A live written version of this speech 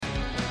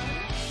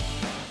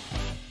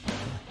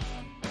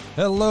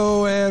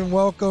Hello and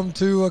welcome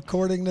to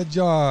According to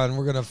John.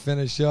 We're going to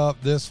finish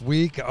up this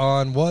week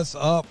on What's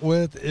Up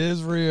with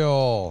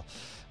Israel.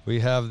 We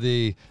have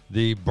the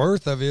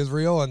birth of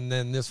Israel, and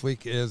then this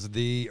week is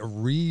the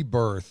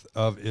rebirth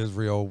of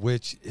Israel,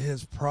 which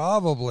is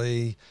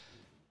probably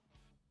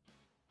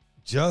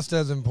just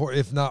as important,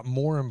 if not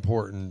more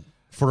important,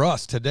 for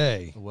us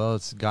today. Well,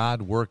 it's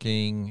God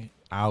working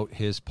out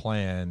his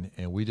plan,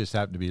 and we just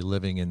happen to be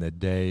living in the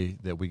day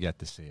that we get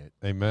to see it.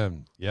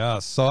 Amen. Yeah.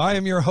 So I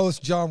am your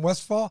host, John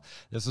Westfall.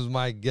 This is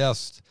my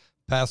guest,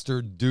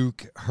 Pastor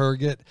Duke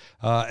Herget,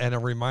 and a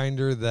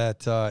reminder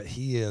that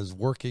he is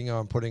working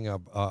on putting a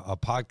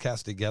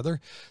podcast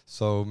together.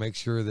 So make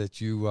sure that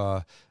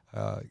you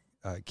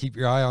keep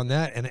your eye on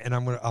that. And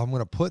I'm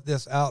gonna put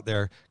this out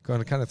there. Going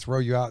to kind of throw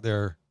you out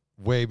there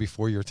way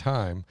before your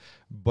time,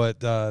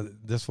 but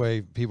this way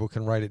people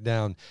can write it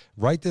down.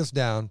 Write this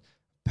down.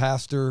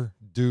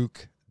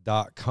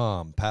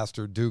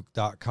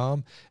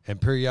 PastorDuke.com,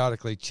 and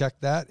periodically check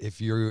that. If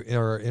you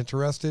are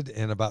interested,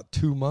 in about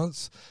 2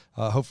 months,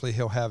 hopefully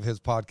he'll have his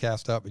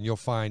podcast up, and you'll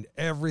find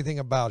everything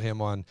about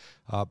him on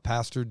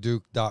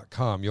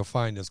PastorDuke.com. You'll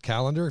find his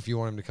calendar if you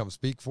want him to come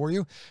speak for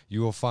you. You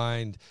will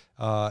find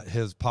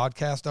his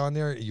podcast on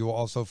there. You will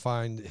also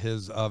find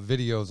his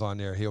videos on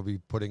there. He'll be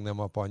putting them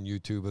up on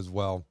YouTube as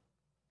well.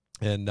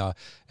 And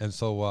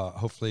so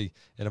hopefully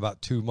in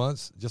about 2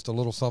 months, just a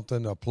little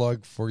something, a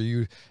plug for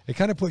you. It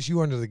kind of puts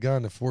you under the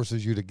gun. It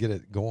forces you to get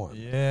it going.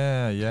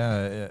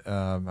 Yeah.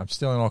 I'm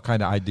stealing all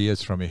kind of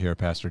ideas from you here,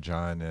 Pastor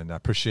John, and I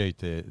appreciate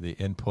the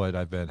input.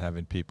 I've been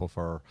having people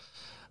for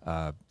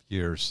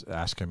years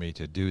asking me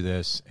to do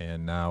this,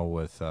 and now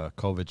with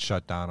COVID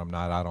shut down, I'm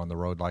not out on the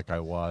road like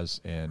I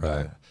was, and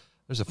right.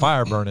 There's a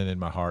fire burning in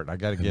my heart. I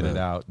got to get it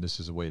out, and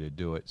this is a way to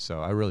do it. So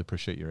I really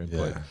appreciate your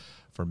input. Yeah.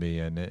 For me,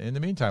 and in the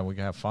meantime, we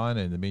can have fun.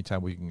 And in the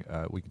meantime, we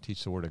can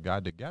teach the Word of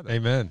God together.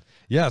 Amen.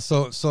 Yeah.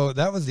 So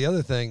that was the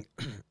other thing.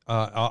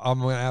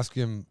 I'm going to ask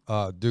him,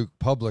 Duke,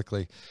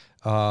 publicly,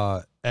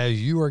 as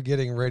you are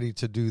getting ready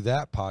to do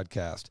that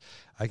podcast.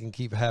 I can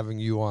keep having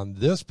you on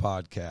this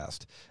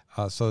podcast,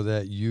 so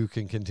that you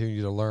can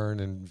continue to learn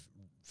and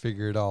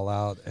figure it all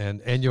out,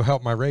 and you'll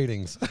help my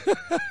ratings.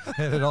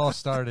 And it all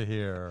started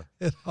here.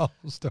 It all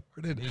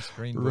started in East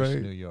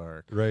Greenbush, New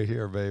York. Right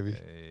here, baby.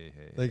 Hey.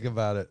 Think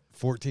about it.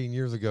 14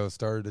 years ago,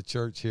 started a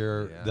church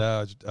here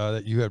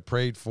that you had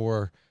prayed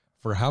for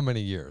how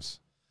many years?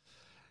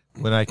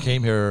 When I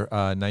came here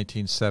in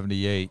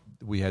 1978,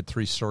 we had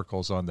 3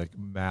 circles on the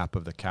map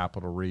of the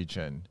capital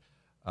region: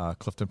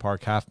 Clifton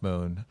Park, Half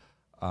Moon,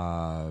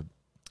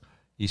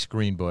 East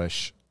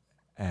Greenbush,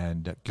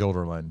 and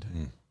Guilderland.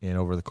 And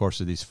over the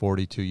course of these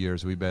 42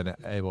 years, we've been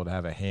able to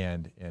have a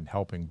hand in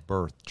helping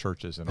birth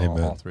churches in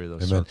all 3 of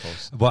those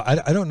circles. Well,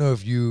 I don't know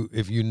if you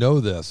know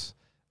this,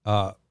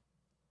 and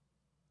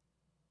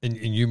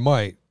you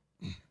might.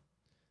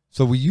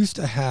 So we used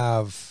to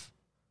have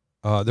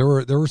there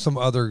were some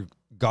other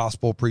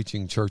gospel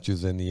preaching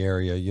churches in the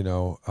area. You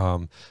know,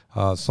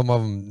 some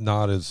of them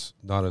not as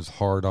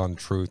hard on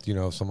truth. You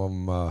know, some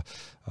of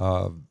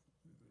them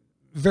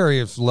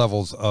various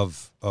levels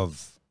of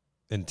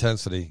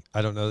intensity.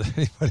 I don't know that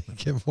anybody can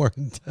get more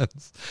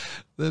intense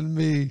than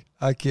me.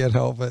 I can't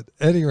help it.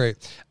 At any rate,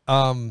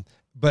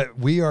 but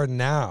we are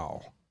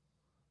now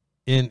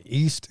in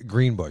East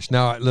Greenbush.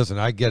 Now, listen,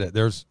 I get it.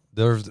 There's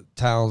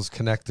towns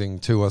connecting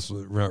to us: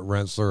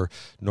 Rensselaer,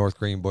 North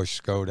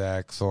Greenbush,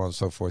 Schodack, so on and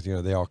so forth. You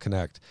know, they all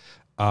connect.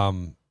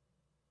 But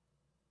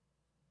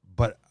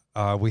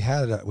we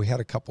had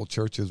a couple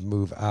churches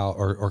move out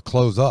or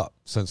close up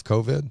since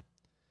COVID.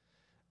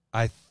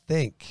 I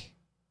think,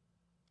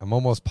 I'm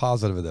almost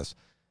positive of this,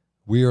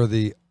 we are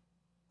the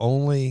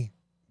only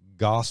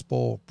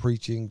gospel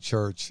preaching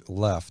church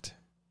left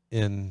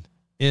in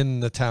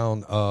the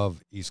town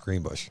of East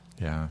Greenbush.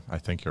 Yeah, I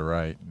think you're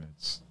right.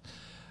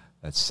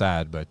 That's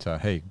sad, but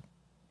hey,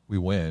 we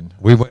win.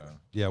 We win.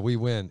 Yeah, we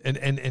win.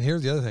 And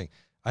here's the other thing.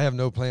 I have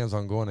no plans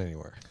on going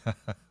anywhere.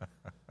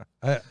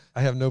 I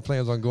have no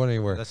plans on going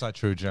anywhere. That's not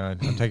true, John.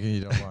 I'm taking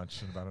you to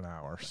lunch in about an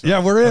hour. So.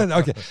 Yeah, we're in.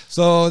 Okay.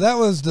 So that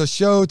was the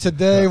show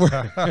today.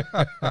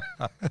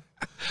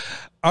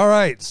 All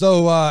right.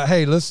 So,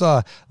 hey, let's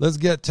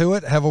get to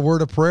it. Have a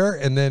word of prayer,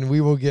 and then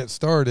we will get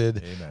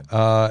started.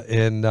 Amen.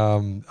 In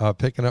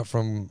picking up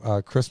from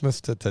Christmas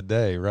to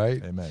today,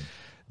 right? Amen.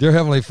 Dear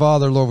Heavenly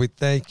Father, Lord, we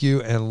thank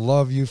you and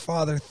love you.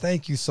 Father,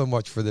 thank you so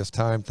much for this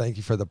time. Thank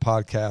you for the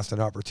podcast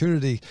and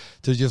opportunity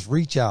to just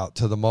reach out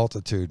to the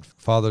multitude,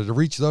 Father, to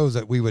reach those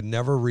that we would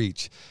never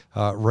reach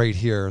right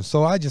here. And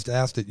so I just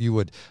ask that you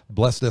would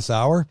bless this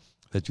hour,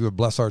 that you would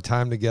bless our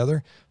time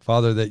together,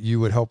 Father, that you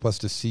would help us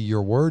to see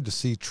your word, to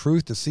see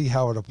truth, to see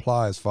how it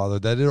applies, Father,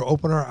 that it'll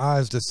open our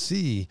eyes to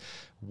see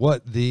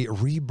what the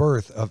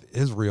rebirth of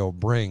Israel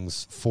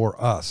brings for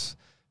us.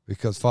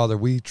 Because, Father,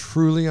 we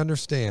truly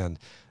understand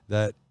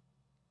that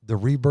the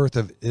rebirth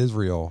of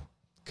Israel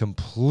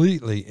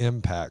completely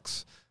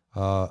impacts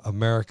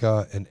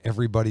America and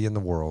everybody in the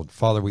world.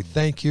 Father, we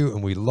thank you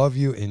and we love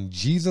you in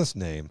Jesus'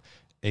 name.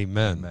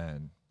 Amen.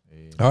 Amen.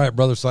 All right,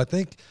 brother. So I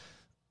think,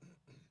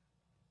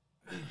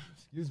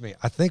 excuse me,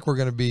 I think we're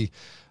going to be,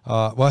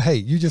 well, hey,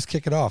 you just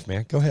kick it off,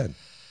 man. Go ahead.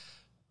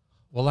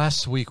 Well,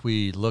 last week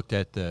we looked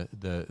at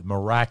the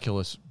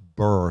miraculous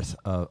birth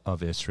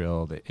of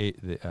Israel,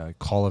 the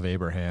call of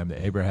Abraham,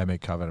 the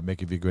Abrahamic covenant,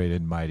 make of you great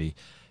and mighty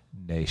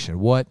nation.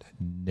 What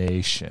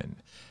nation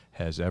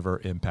has ever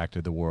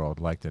impacted the world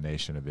like the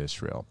nation of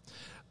Israel?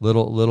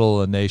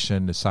 Little a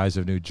nation the size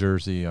of New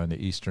Jersey on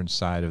the eastern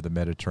side of the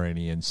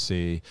Mediterranean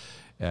Sea.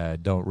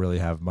 Don't really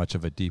have much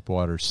of a deep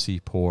water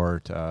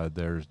seaport.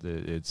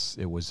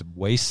 It was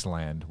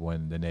wasteland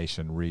when the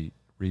nation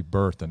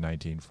rebirthed in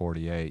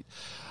 1948.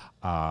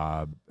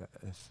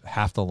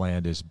 Half the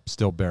land is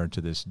still barren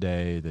to this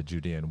day, the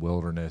Judean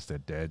wilderness, the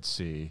Dead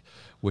Sea,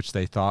 which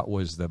they thought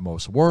was the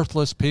most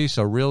worthless piece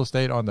of real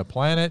estate on the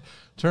planet,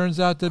 turns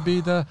out to be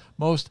the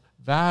most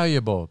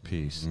valuable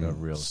piece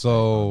of real estate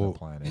on the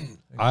planet.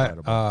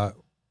 Incredible.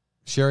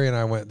 Sherry and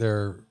I went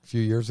there a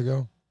few years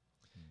ago,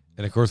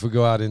 and of course we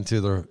go out into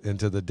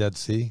the Dead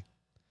Sea,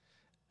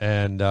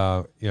 and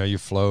you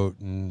float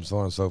and so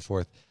on and so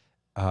forth.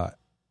 I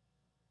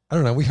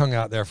don't know. We hung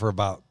out there for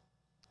about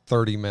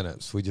 30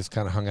 minutes. We just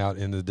kind of hung out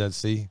in the Dead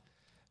Sea.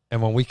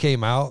 And when we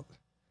came out,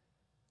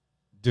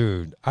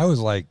 dude, I was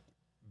like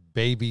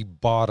baby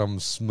bottom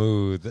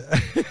smooth.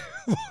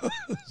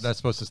 That's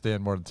supposed to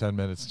stand more than 10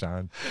 minutes,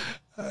 John.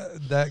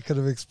 That could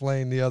have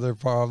explained the other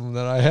problem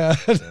that I had.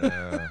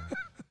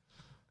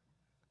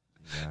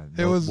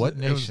 What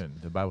nation?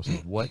 The Bible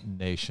says, what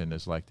nation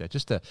is like that?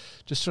 Just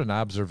an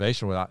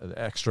observation, without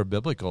extra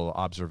biblical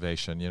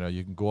observation.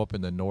 You can go up in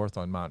the north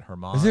on Mount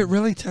Hermon. Is it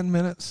really 10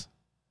 minutes?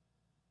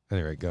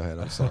 Anyway, go ahead.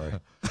 I'm sorry.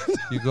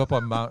 You go up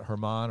on Mount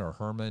Hermon or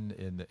Hermon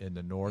in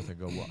the north and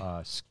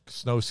go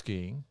snow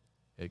skiing.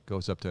 It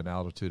goes up to an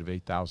altitude of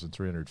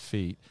 8,300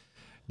 feet.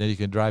 Then you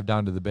can drive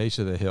down to the base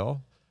of the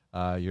hill.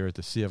 You're at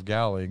the Sea of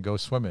Galilee and go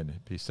swimming.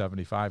 It'd be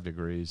 75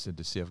 degrees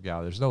into Sea of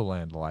Galilee. There's no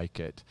land like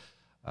it.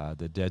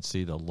 The Dead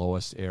Sea, the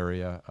lowest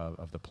area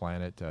of the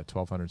planet,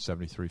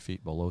 1,273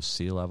 feet below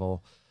sea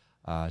level.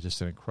 Just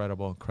an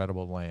incredible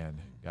land.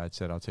 God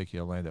said, I'll take you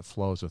to a land that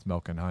flows with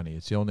milk and honey.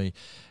 It's the only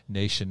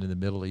nation in the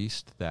Middle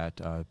East that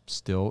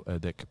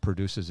that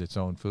produces its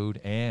own food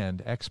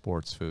and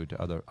exports food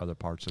to other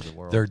parts of the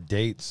world. Their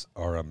dates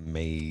are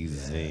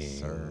amazing. Yes,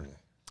 sir.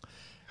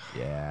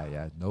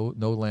 Yeah. No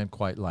land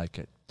quite like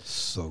it.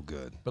 So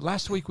good. But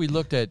last week we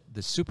looked at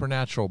the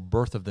supernatural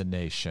birth of the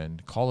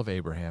nation, call of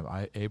Abraham,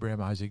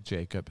 Isaac,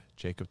 Jacob,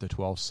 the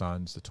 12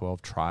 sons, the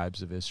 12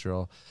 tribes of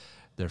Israel.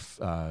 They're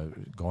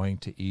going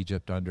to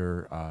Egypt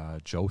under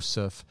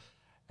Joseph,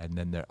 and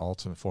then their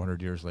ultimate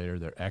 400 years later,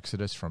 their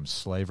exodus from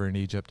slavery in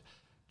Egypt.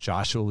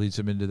 Joshua leads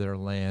them into their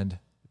land,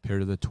 the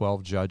period of the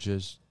 12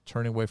 judges,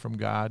 turning away from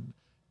God.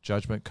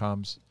 Judgment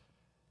comes.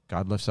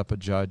 God lifts up a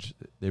judge.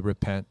 They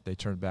repent. They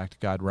turn back to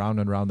God. Round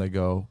and round they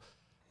go.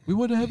 We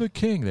want to have a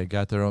king. They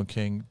got their own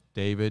king,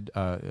 David,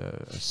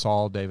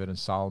 Saul, David, and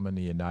Solomon,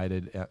 the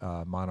united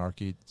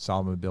monarchy.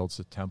 Solomon builds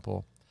the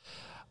temple.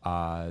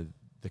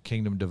 The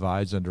kingdom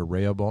divides under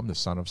Rehoboam, the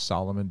son of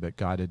Solomon, but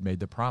God had made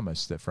the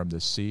promise that from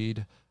the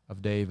seed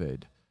of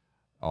David,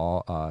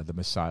 the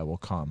Messiah will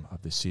come,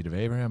 of the seed of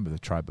Abraham, of the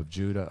tribe of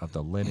Judah, of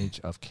the lineage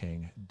of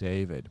King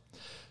David.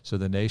 So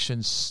the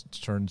nation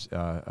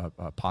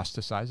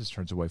apostatizes,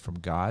 turns away from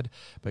God,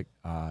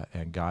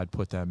 and God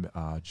put them,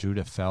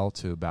 Judah fell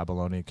to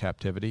Babylonian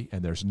captivity,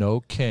 and there's no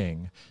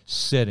king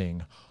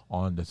sitting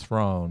on the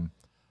throne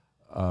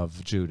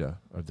of Judah,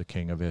 of the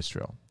king of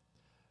Israel.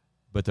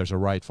 But there's a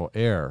rightful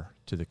heir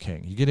to the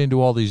king. You get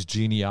into all these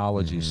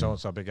genealogies,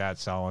 so-and-so begat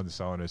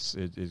so-and-so, and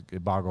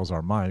it boggles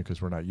our mind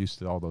because we're not used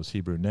to all those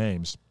Hebrew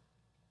names.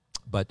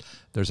 But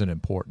there's an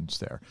importance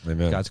there.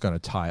 Amen. God's going to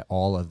tie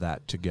all of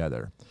that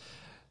together.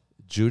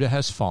 Judah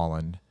has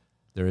fallen.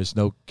 There is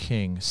no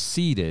king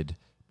seated,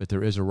 but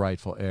there is a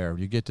rightful heir.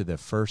 You get to the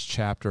first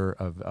chapter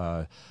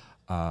of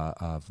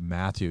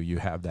Matthew, you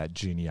have that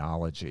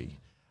genealogy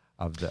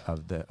of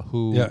the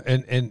who. Yeah,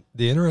 and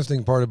the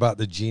interesting part about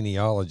the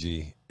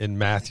genealogy in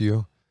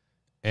Matthew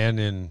and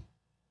in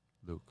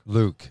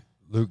Luke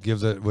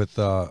gives it with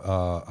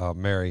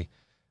Mary.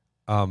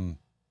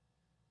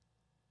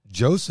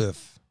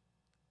 Joseph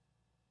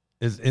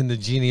is in the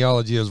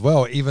genealogy as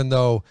well, even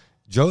though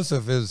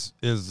Joseph is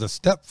the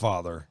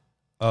stepfather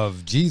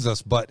of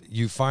Jesus, but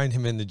you find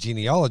him in the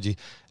genealogy.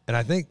 And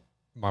I think,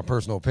 my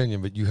personal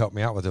opinion, but you help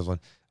me out with this one,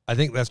 I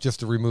think that's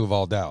just to remove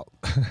all doubt.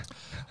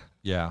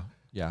 Yeah.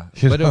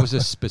 But it was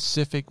a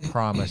specific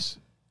promise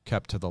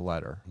kept to the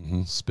letter,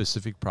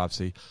 specific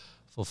prophecy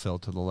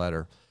fulfilled to the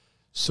letter.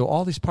 So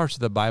all these parts of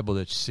the Bible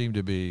that seem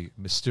to be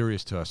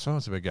mysterious to us,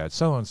 so-and-so begat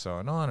so-and-so,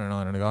 and on and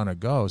on and on it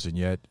goes, and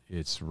yet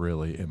it's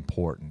really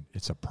important.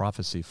 It's a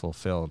prophecy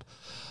fulfilled.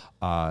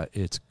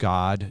 It's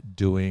God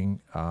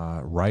doing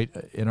right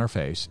in our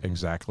face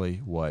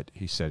exactly what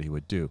he said he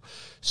would do.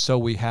 So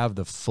we have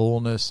the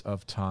fullness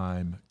of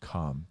time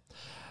come.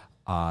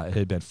 It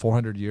had been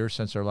 400 years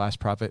since our last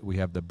prophet. We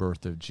have the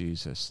birth of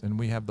Jesus. And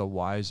we have the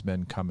wise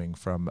men coming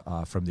from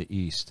the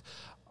east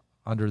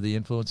under the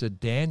influence of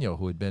Daniel,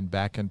 who had been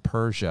back in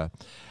Persia.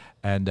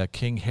 And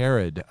King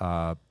Herod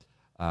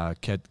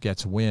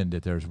gets wind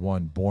that there's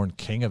one born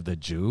king of the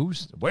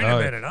Jews. Wait a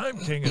minute, I'm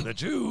king of the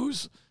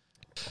Jews.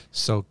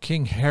 So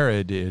King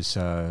Herod is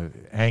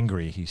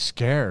angry. He's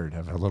scared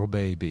of a little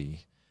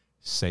baby.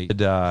 Satan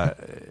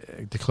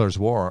declares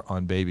war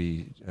on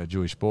baby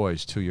Jewish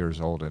boys 2 years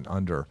old and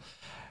under.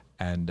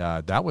 And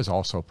that was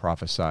also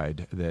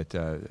prophesied, that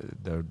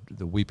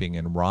the weeping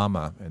in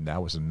Ramah, and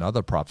that was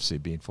another prophecy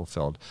being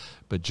fulfilled.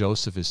 But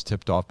Joseph is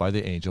tipped off by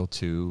the angel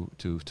to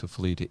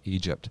flee to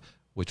Egypt,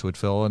 which would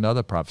fill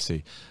another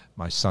prophecy.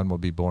 My son will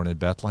be born in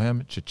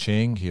Bethlehem,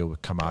 cha-ching, he'll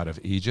come out of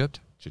Egypt,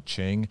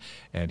 cha-ching,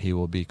 and he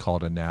will be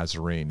called a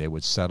Nazarene. They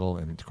would settle,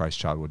 and Christ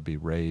child would be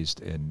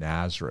raised in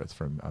Nazareth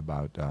from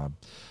about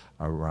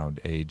around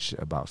age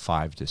about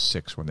 5 to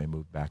 6 when they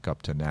moved back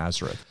up to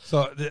Nazareth.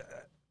 So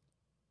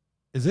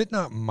is it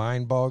not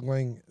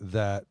mind-boggling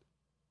that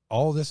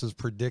all this is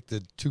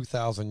predicted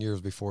 2,000 years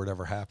before it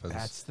ever happens?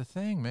 That's the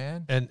thing,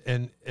 man.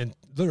 And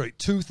literally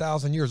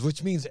 2,000 years,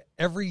 which means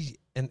every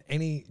and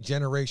any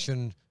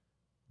generation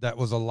that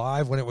was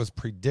alive when it was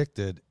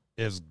predicted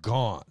is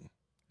gone.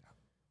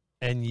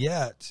 And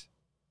yet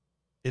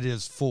it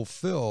is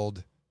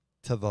fulfilled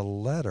to the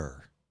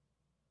letter.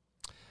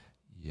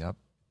 Yep.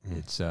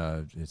 It's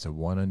a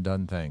one and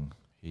done thing.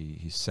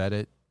 He said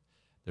it.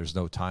 There's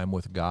no time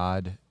with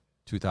God.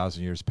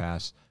 2,000 years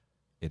pass.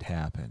 It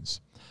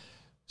happens.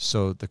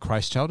 So the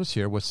Christ child is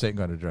here. What's Satan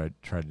going to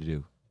try to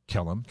do?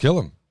 Kill him. Kill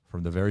him.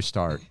 From the very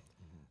start.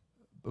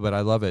 But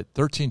I love it.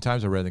 13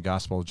 times I read in the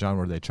Gospel of John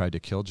where they tried to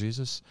kill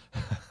Jesus.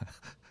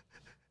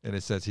 And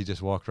it says he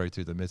just walked right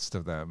through the midst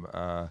of them.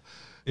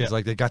 It's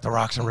like they got the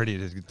rocks ready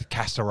to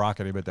cast a rock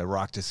at him, but the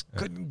rock just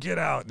couldn't get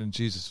out. And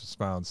Jesus would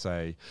smile and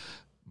say,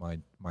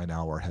 mine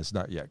hour has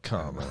not yet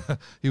come.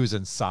 He was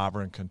in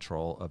sovereign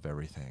control of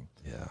everything.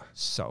 Yeah.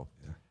 So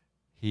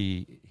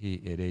he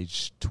at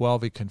age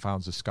 12, he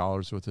confounds the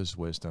scholars with his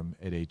wisdom.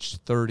 At age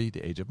 30,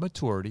 the age of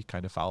maturity,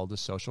 kind of followed the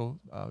social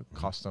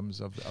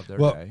customs of their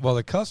day. Well,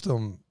 the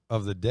custom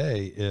of the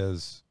day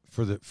is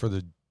for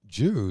the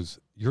Jews,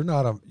 you're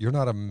not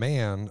a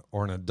man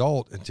or an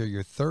adult until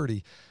you're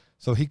 30.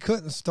 So he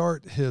couldn't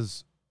start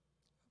his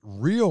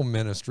real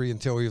ministry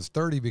until he was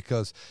 30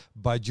 because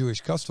by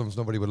Jewish customs,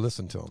 nobody would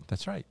listen to him.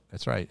 That's right.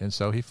 And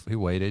so he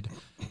waited,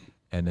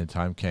 and then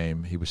time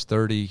came. He was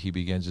 30. He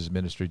begins his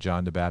ministry,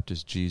 John the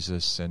Baptist,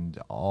 Jesus, and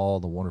all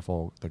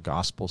the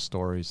gospel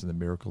stories and the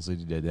miracles that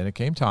he did. Then it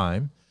came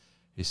time.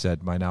 He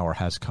said, mine hour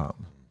has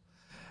come.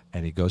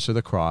 And he goes to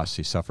the cross.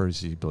 He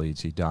suffers. He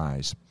bleeds. He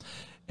dies.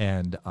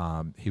 And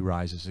he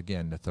rises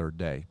again the third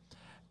day.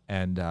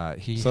 And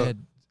he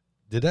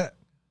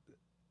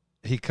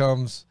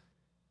comes,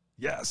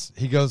 yes,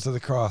 he goes to the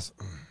cross.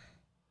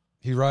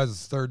 He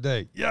rises the third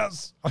day.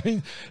 Yes. I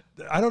mean,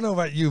 I don't know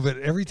about you, but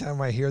every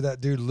time I hear that,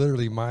 dude,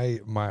 literally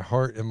my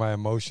heart and my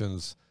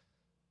emotions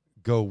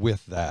go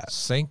with that.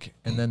 Sink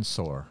and then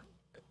soar.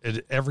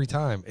 Every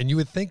time. And you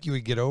would think you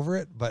would get over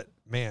it, but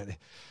man.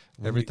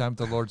 Every time at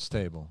the Lord's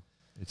table,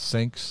 it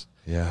sinks.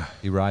 Yeah.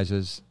 He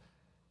rises.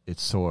 It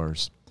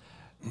soars.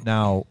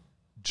 Now,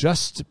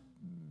 just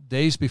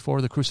days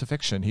before the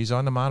crucifixion, he's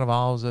on the Mount of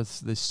Olives.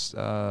 This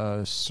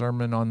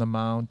Sermon on the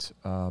Mount.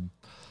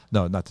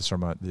 No, not the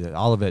Sermon, the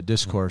Olivet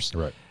Discourse.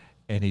 Right.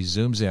 And he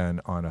zooms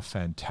in on a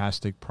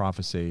fantastic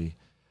prophecy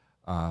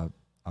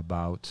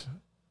about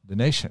the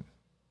nation.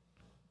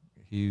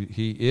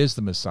 He is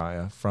the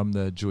Messiah from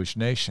the Jewish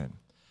nation.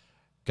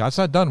 God's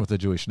not done with the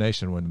Jewish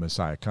nation when the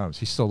Messiah comes.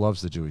 He still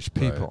loves the Jewish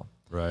people.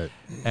 Right.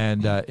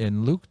 And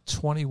in Luke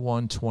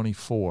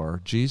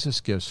 21:24,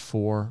 Jesus gives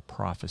 4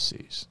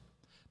 prophecies.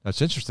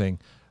 That's interesting.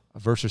 A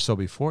verse or so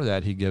before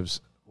that, he gives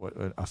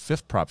a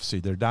 5th prophecy.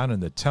 They're down in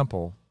the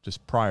temple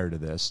just prior to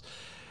this.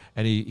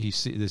 And he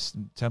see this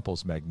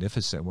temple's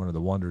magnificent, one of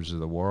the wonders of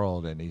the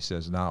world. And he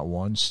says, not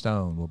one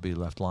stone will be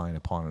left lying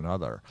upon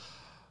another.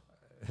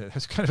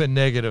 That's kind of a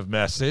negative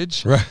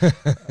message. Right.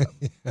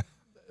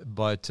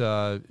 But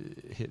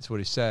it's what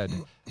he said,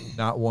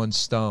 not one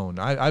stone.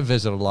 I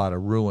visited a lot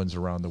of ruins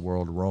around the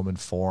world, Roman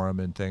Forum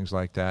and things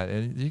like that,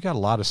 and you got a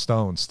lot of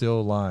stones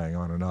still lying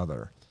on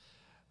another,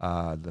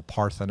 the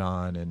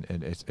Parthenon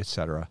and et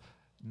cetera.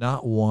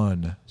 Not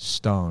one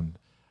stone.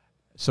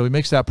 So he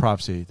makes that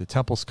prophecy. The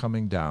temple's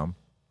coming down.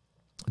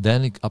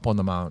 Then up on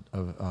the Mount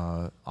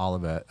of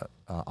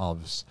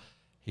Olives,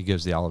 he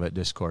gives the Olivet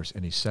Discourse,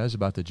 and he says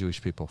about the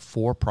Jewish people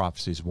 4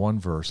 prophecies, 1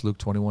 verse, Luke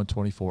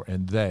 21:24,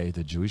 and they,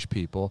 the Jewish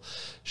people,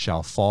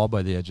 shall fall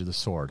by the edge of the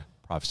sword.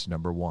 Prophecy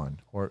number 1,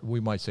 or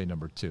we might say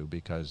number 2,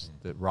 because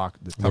the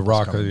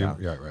temple's coming down.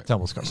 Yeah, right.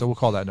 Temple's coming, so we'll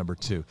call that number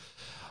 2.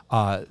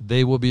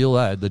 They will be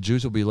led, the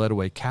Jews will be led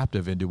away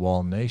captive into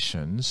all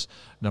nations.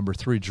 Number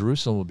 3,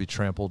 Jerusalem will be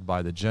trampled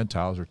by the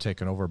Gentiles or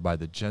taken over by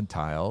the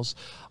Gentiles.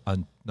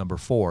 Number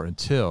 4,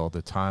 until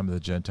the time of the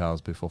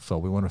Gentiles be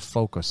fulfilled. We want to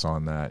focus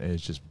on that.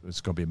 It's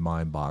going to be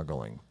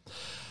mind-boggling.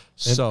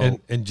 So,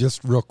 and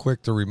just real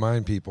quick to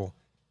remind people,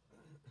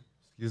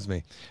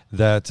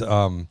 that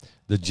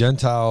the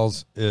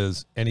Gentiles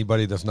is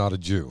anybody that's not a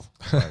Jew.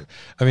 Right.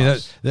 I mean,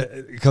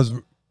 because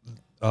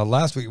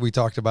last week we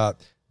talked about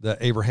the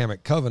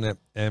Abrahamic covenant.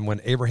 And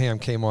when Abraham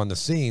came on the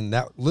scene,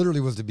 that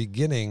literally was the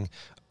beginning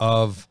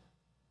of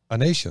a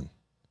nation,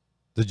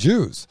 the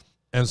Jews.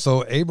 And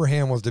so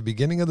Abraham was the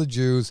beginning of the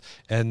Jews,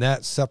 and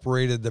that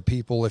separated the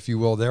people, if you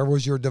will. There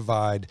was your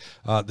divide.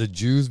 The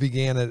Jews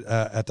began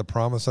at the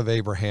promise of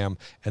Abraham,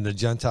 and the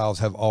Gentiles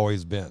have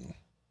always been.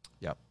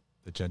 Yep.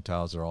 The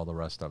Gentiles are all the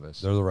rest of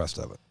us. They're the rest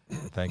of it.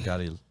 Thank God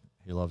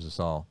he loves us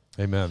all.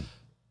 Amen.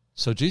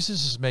 So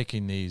Jesus is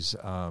making these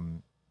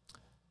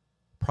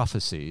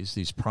prophecies,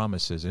 these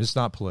promises, and it's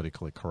not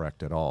politically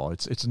correct at all.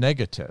 It's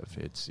negative.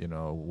 It's,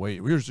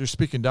 wait, you're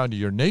speaking down to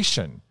your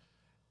nation.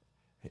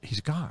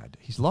 He's God.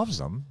 He loves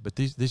them, but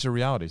these are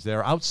realities.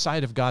 They're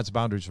outside of God's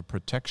boundaries of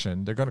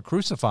protection. They're going to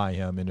crucify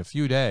him in a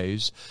few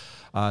days.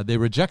 They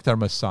reject their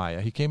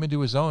Messiah. He came into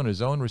his own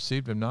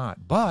received him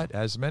not. But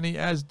as many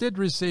as did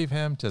receive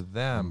him, to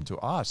them, to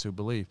us who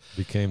believe,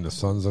 became the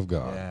sons of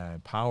God. Yeah,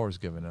 and power is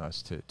given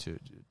us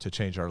to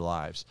change our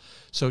lives.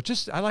 So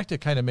I like to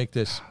kind of make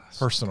this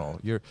personal.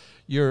 You're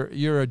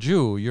a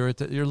Jew.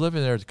 You're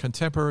living there,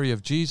 contemporary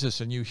of Jesus,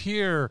 and you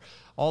hear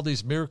all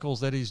these miracles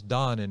that he's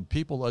done, and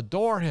people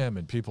adore him,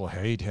 and people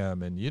hate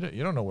him, and you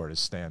don't know where to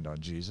stand on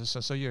Jesus,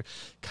 and so you're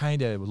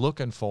kind of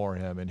looking for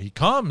him, and he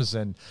comes,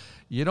 and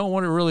you don't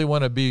really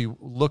want to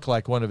look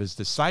like one of his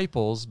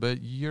disciples,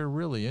 but you're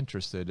really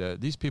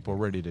interested. These people are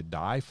ready to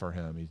die for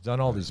him. He's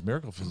done all these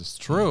miracles. If it's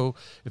true,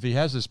 if he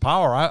has this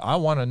power, I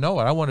want to know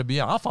it. I want to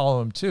I'll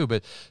follow him too.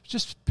 But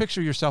just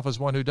picture yourself as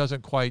one who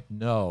doesn't quite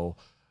know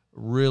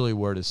really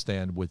where to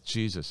stand with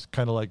Jesus,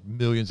 kind of like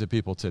millions of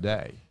people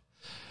today.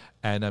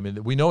 And, I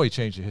mean, we know he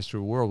changed the history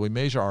of the world. We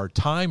measure our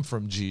time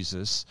from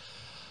Jesus.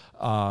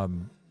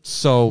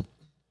 So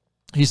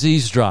he's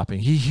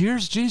eavesdropping. He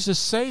hears Jesus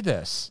say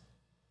this.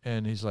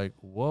 And he's like,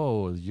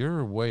 whoa,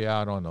 you're way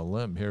out on a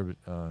limb here,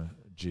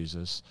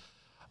 Jesus.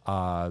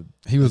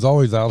 He was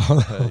always out on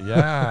a limb.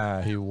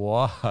 Yeah, he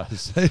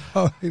was. They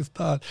always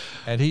thought.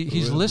 And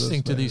he's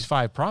listening to these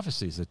 5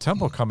 prophecies. The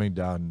temple coming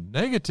down.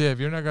 Negative.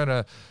 You're not going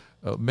to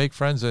make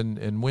friends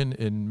and win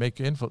and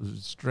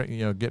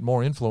get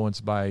more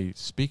influence by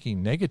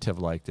speaking negative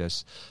like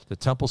this. The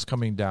temple's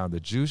coming down.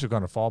 The Jews are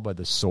going to fall by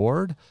the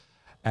sword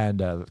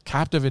and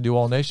captive into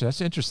all nations.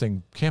 That's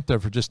interesting. Camp there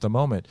for just a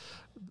moment.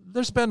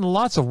 There's been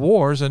lots of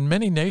wars, and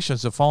many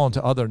nations have fallen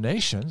to other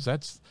nations.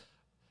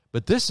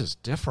 But this is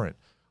different.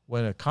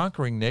 When a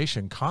conquering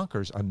nation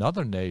conquers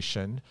another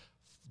nation,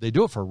 they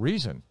do it for a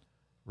reason.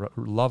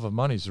 Love of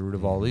money is the root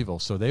of all evil.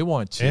 So they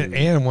want to.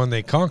 And when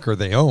they conquer,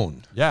 they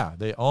own. Yeah,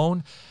 they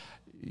own.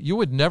 You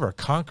would never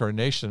conquer a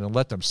nation and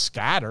let them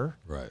scatter.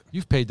 Right.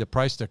 You've paid the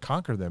price to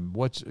conquer them.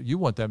 You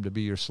want them to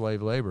be your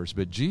slave laborers.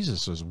 But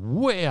Jesus is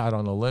way out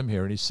on a limb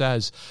here, and he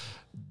says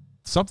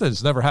something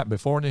that's never happened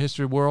before in the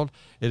history of the world.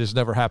 It has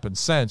never happened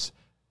since.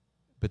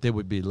 But they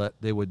would be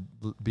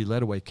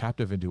led away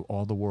captive into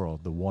all the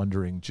world, the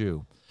wandering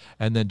Jew.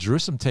 And then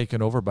Jerusalem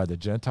taken over by the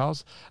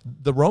Gentiles.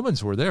 The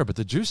Romans were there, but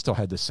the Jews still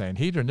had the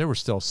Sanhedrin. They were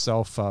still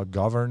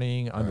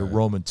self-governing under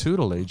Roman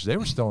tutelage. They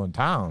were still in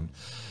town.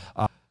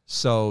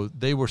 So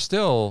they were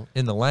still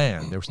in the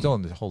land. They were still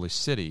in the holy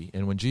city.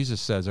 And when Jesus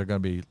says they're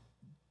going to be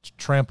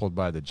trampled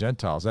by the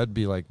Gentiles, that'd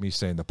be like me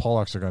saying the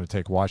Polacks are going to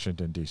take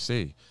Washington,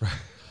 D.C. Right.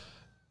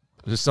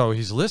 So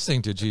he's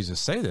listening to Jesus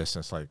say this,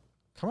 and it's like,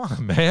 come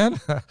on, man.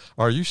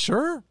 Are you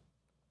sure?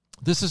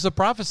 This is a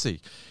prophecy.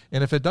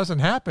 And if it doesn't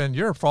happen,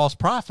 you're a false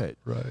prophet.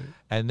 Right.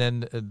 And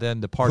then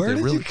the part Where that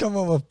did really... you come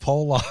up with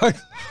Polak?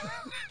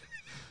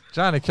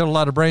 John, I killed a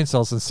lot of brain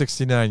cells in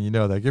 1969. You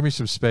know that. Give me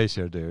some space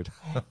here, dude.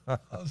 I'm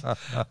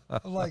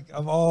like,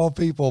 of all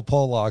people,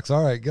 Polacks.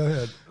 All right, go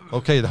ahead.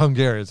 Okay, the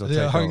Hungarians will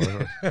take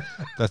Hungarian. over.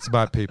 That's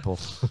my people.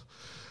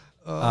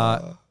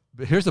 But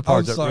here's the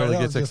part that really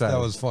gets exciting.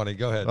 That was funny.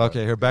 Go ahead.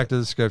 Okay, here, back to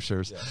the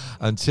scriptures. Yeah.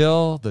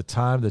 Until the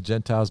time the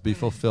Gentiles be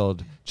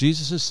fulfilled,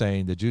 Jesus is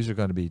saying the Jews are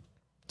going to be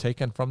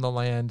taken from the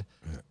land,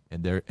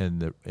 and they're in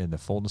the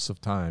fullness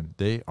of time,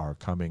 they are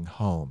coming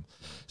home.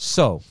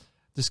 So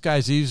this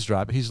guy's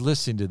eavesdropping. He's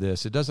listening to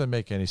this. It doesn't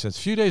make any sense.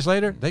 A few days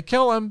later, they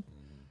kill him.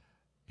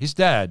 He's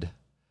dead.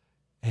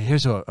 And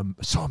here's what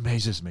so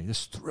amazes me.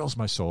 This thrills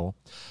my soul.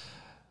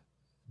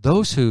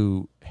 Those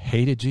who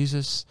hated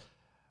Jesus,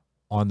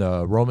 on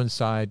the Roman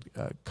side,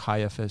 on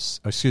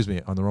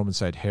the Roman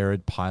side,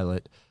 Herod,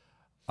 Pilate.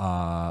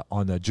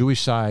 On the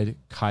Jewish side,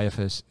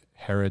 Caiaphas,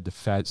 Herod, the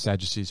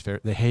Sadducees,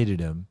 they hated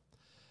him.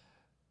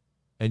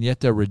 And yet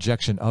their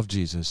rejection of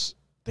Jesus,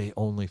 they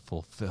only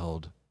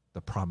fulfilled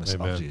the promise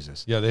of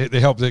Jesus. Yeah, they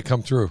helped it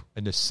come true.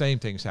 And the same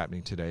thing's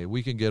happening today.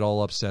 We can get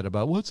all upset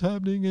about what's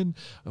happening in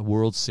a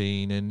world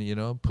scene, and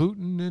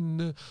Putin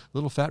and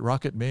little fat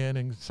rocket man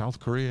in South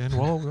Korea, and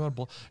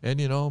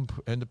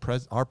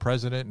our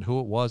president and who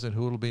it was and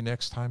who it'll be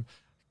next time.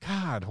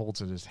 God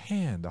holds in his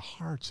hand the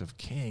hearts of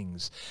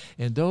kings,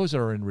 and those that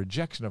are in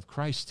rejection of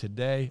Christ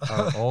today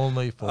are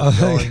only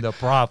fulfilling the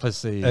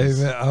prophecies.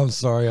 Amen. I'm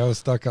sorry, I was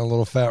stuck on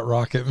little fat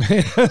rocket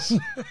man.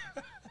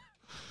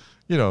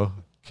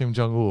 Kim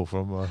Jong-un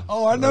from.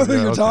 Oh, I know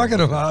who you're talking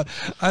okay. about.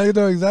 I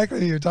know exactly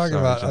who you're talking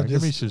Sorry, about. John, I'm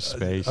give me just, some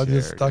space. I'm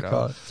just here, stuck you know?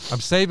 on.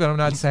 I'm saved, I'm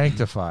not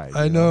sanctified.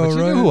 I know, but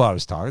you right? knew who I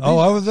was talking. Oh,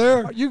 I was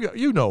there.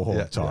 You know who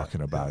Yeah, I'm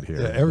talking about here.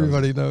 Yeah,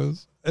 everybody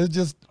knows. It's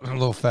just a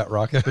little fat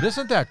rocket. But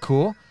isn't that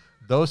cool?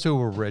 Those who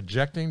were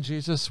rejecting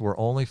Jesus were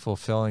only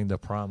fulfilling the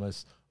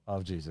promise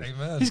of Jesus.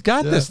 Amen. He's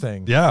got Yeah. this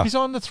thing. Yeah. He's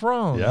on the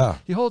throne. Yeah.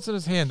 He holds in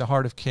his hand the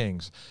heart of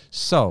kings.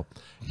 So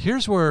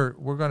here's where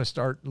we're going to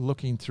start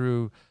looking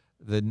through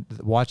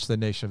watch the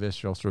nation of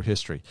Israel through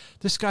history.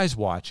 This guy's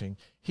watching.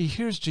 He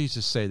hears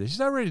Jesus say this. He's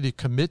not ready to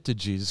commit to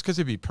Jesus because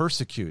he'd be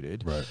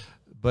persecuted. Right.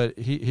 But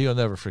he'll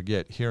never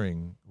forget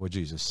hearing what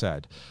Jesus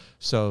said.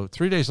 So a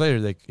few days later,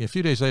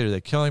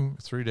 they kill him.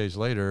 3 days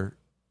later,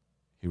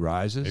 he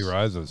rises. He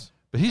rises.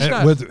 But he's And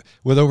not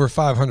with over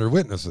 500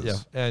 witnesses. Yeah,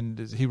 and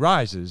he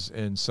rises,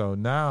 and so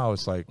now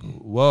it's like,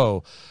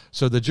 whoa.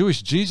 So the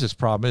Jewish Jesus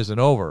problem isn't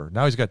over.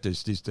 Now he's got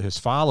his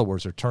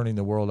followers are turning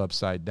the world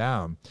upside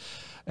down,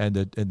 and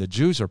the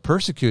Jews are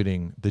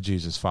persecuting the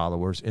Jesus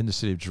followers in the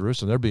city of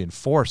Jerusalem. They're being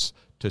forced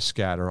to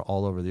scatter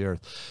all over the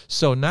earth.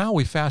 So now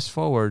we fast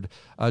forward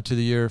to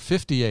the year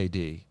 50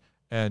 A.D.,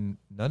 and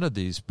none of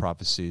these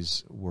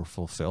prophecies were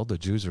fulfilled. The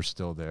Jews are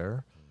still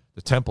there.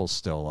 The temple's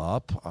still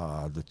up.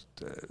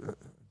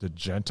 The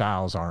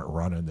Gentiles aren't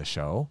running the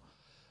show.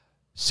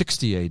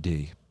 60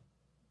 A.D.,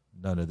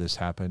 none of this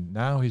happened.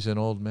 Now he's an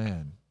old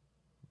man.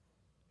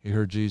 He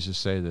heard Jesus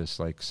say this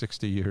like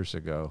 60 years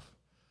ago.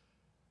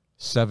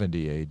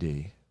 70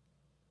 A.D.,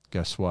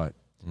 guess what?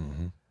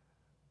 Mm-hmm.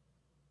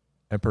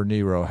 Emperor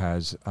Nero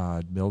has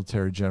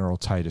military general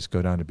Titus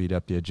go down to beat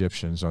up the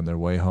Egyptians. On their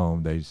way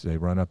home, they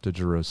run up to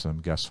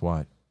Jerusalem. Guess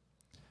what?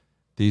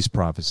 These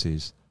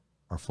prophecies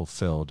are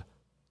fulfilled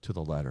to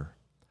the letter.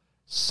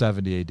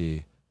 70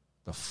 A.D.,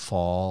 the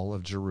fall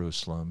of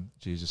Jerusalem.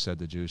 Jesus said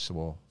the Jews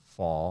will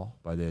fall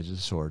by the edge of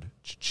the sword.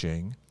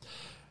 Cha-ching.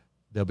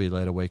 They'll be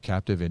led away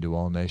captive into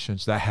all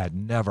nations. That had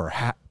never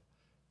happened.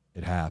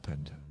 It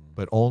happened,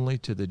 but only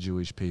to the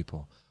Jewish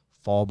people.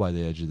 Fall by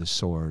the edge of the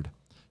sword.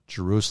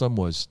 Jerusalem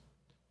was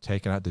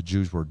taken out. The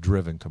Jews were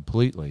driven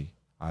completely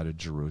out of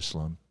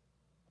Jerusalem.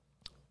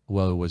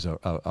 Well, it was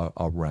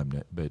a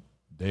remnant, but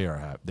they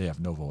have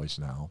no voice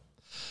now.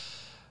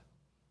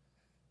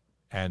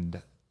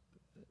 And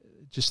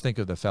just think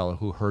of the fellow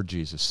who heard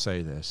Jesus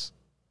say this,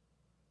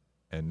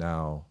 and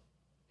now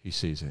he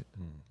sees it.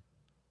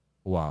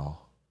 Wow.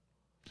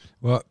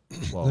 Well,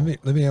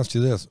 let me ask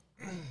you this: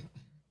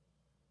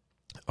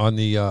 on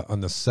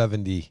the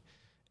 70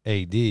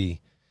 A.D.,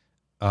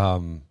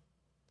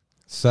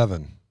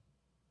 7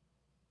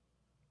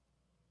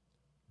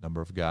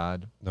 Number of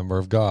God.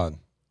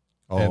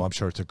 Oh, And I'm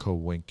sure it's a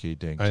co-winky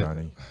dink,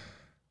 Johnny.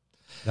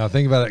 Now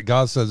think about it.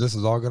 God says this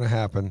is all going to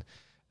happen,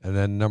 and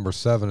then number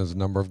 7 is the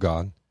number of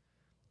God,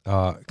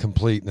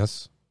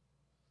 completeness,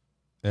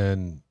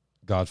 and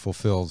God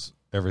fulfills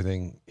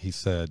everything He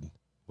said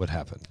would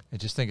happen.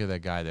 And just think of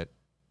that guy that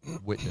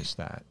witnessed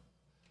that,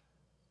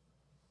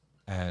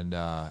 and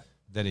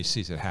then he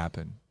sees it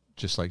happen,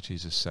 just like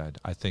Jesus said.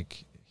 I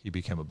think he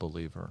became a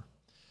believer.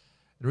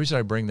 The reason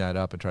I bring that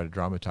up and try to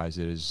dramatize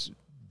it is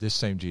this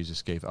same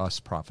Jesus gave us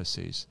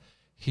prophecies.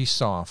 He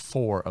saw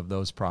 4 of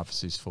those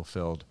prophecies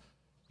fulfilled.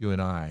 You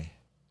and I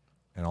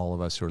and all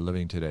of us who are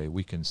living today,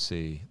 we can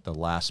see the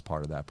last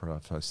part of that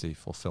prophecy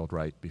fulfilled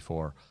right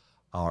before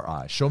our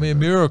eyes. Show me a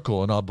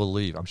miracle and I'll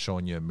believe. I'm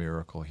showing you a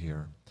miracle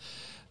here.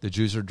 The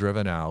Jews are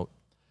driven out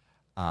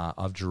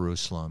of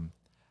Jerusalem,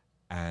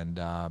 and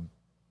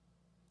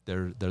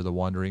they're the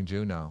wandering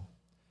Jew now.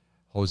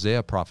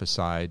 Hosea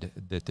prophesied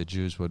that the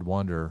Jews would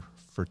wander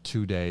for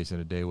 2 days, and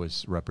a day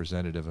was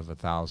representative of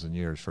 1,000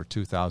 years. For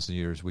 2,000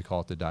 years, we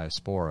call it the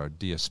diaspora,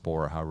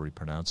 however we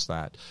pronounce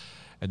that.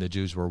 And the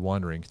Jews were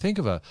wandering. Think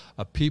of a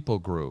people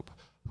group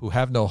who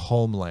have no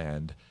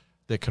homeland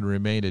that can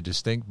remain a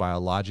distinct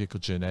biological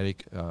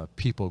genetic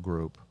people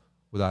group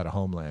without a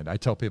homeland. I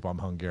tell people I'm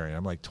Hungarian.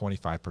 I'm like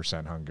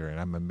 25% Hungarian.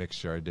 I'm a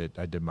mixture. I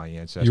did my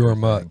ancestry. You were a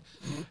mutt.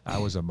 I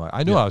was a mutt.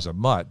 I knew I was a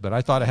mutt, but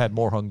I thought I had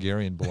more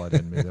Hungarian blood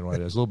in me than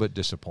what I was. A little bit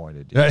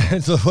disappointed.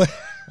 So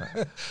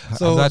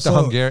I'm not the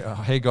Hungarian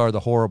Hagar, the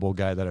horrible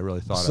guy that I really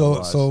thought I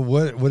was. So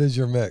what is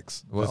your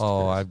mix?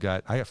 I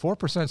got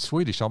 4%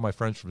 Swedish. All my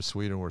friends from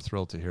Sweden were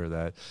thrilled to hear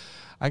that.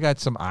 I got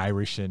some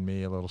Irish in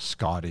me, a little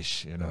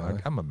Scottish.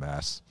 I'm a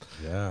mess.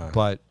 Yeah.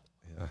 But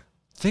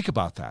think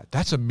about that.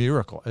 That's a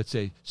miracle. It's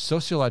a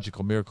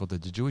sociological miracle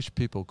that the Jewish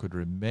people could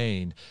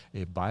remain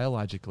a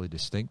biologically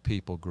distinct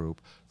people group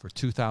for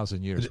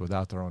 2,000 years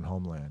without their own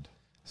homeland.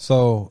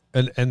 So,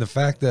 and the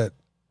fact that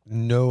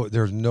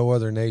there's no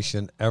other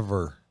nation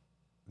ever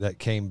that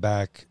came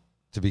back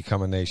to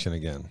become a nation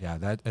again.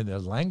 Yeah, and the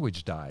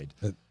language died.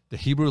 The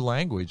Hebrew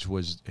language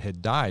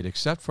had died,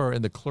 except for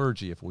in the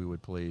clergy, if we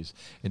would please.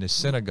 In the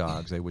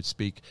synagogues, they would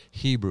speak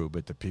Hebrew,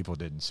 but the people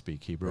didn't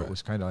speak Hebrew. Right. It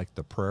was kind of like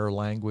the prayer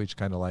language,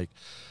 kind of like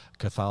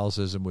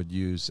Catholicism would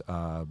use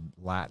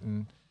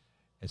Latin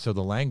And so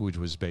the language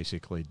was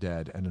basically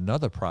dead. And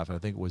another prophet, I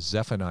think it was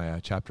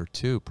Zephaniah chapter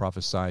 2,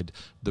 prophesied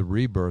the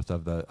rebirth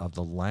of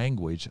the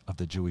language of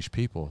the Jewish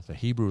people. The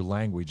Hebrew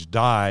language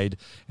died,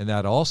 and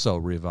that also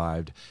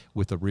revived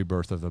with the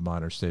rebirth of the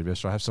modern state of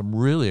Israel. I have some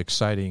really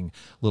exciting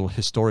little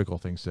historical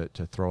things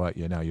to throw at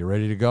you now. You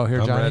ready to go here,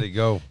 Johnny? I'm ready to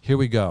go. Here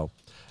we go.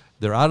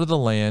 They're out of the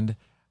land,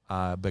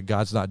 but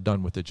God's not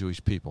done with the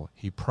Jewish people.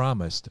 He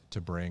promised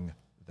to bring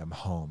them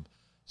home.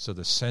 So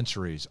the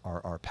centuries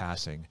are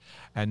passing.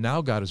 And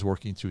now God is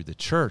working through the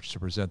church to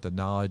present the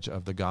knowledge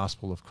of the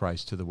gospel of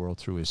Christ to the world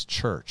through his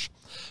church.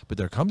 But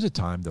there comes a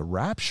time, the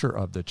rapture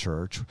of the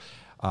church,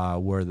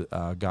 where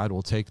God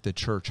will take the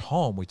church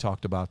home. We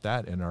talked about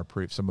that in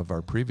some of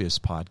our previous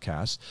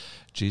podcasts.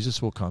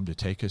 Jesus will come to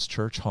take his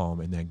church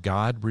home, and then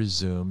God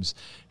resumes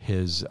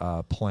his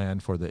plan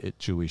for the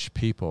Jewish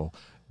people.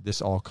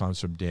 This all comes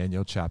from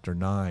Daniel chapter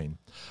 9.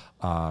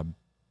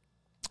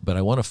 But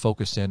I want to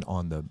focus in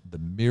on the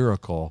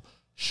miracle,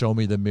 show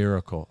me the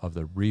miracle of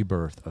the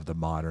rebirth of the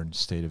modern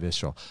state of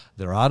Israel.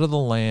 They're out of the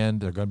land.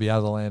 They're going to be out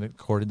of the land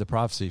according to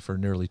prophecy for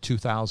nearly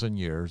 2,000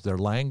 years. Their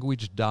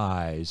language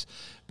dies,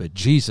 but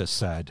Jesus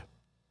said,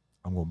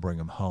 I'm going to bring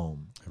them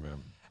home.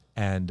 Amen.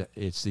 And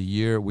it's the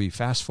year, we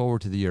fast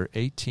forward to the year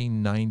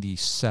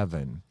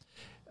 1897.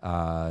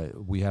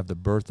 We have the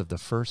birth of the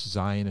first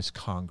Zionist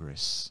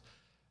Congress.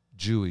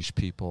 Jewish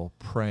people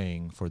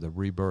praying for the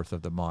rebirth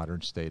of the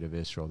modern state of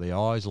Israel. They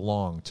always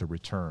longed to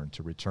return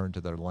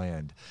to their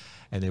land,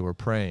 and they were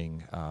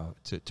praying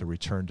to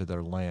return to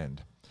their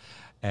land.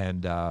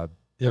 And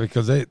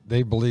because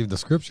they believe the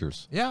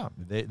scriptures. Yeah,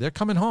 they're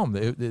coming home.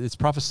 It's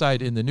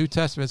prophesied in the New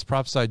Testament. It's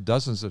prophesied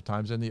dozens of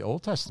times in the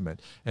Old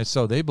Testament. And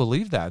so they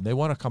believe that, and they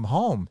want to come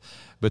home.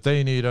 But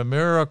they need a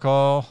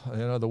miracle.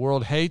 The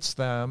world hates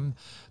them.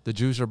 The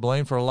Jews are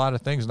blamed for a lot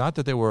of things. Not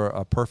that they were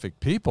a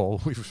perfect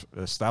people. We've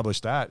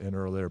established that in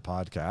earlier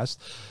podcasts.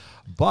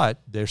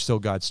 But they're still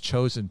God's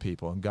chosen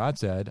people. And God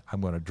said,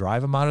 I'm going to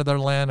drive them out of their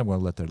land. I'm going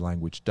to let their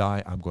language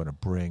die. I'm going to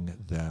bring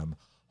them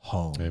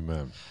home.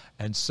 Amen.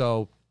 And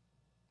so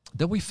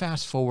then we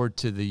fast forward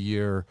to the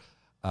year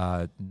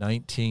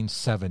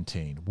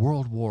 1917,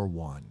 World War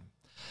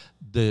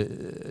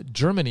I.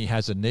 Germany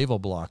has a naval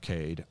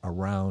blockade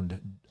around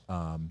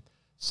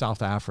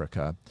South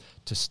Africa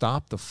to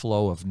stop the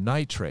flow of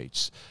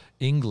nitrates.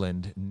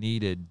 England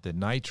needed the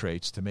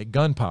nitrates to make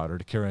gunpowder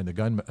to carry on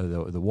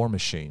the war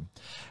machine.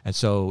 And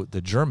so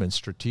the Germans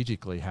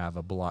strategically have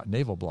a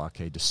naval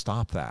blockade to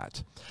stop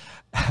that.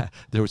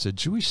 There was a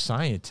Jewish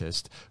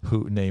scientist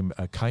named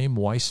Chaim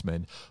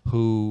Weizmann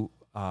who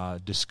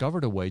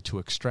discovered a way to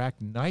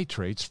extract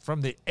nitrates from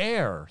the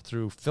air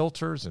through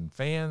filters and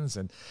fans,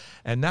 and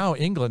now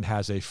England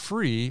has a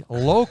free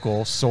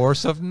local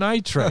source of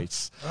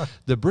nitrates.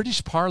 The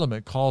British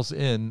Parliament calls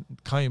in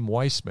Chaim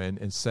Weizmann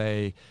and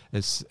say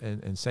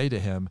to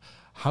him,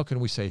 how can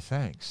we say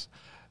thanks?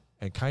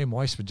 And Chaim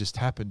Weizmann just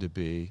happened to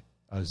be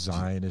a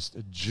Zionist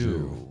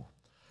Jew.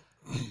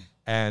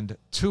 And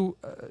two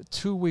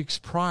weeks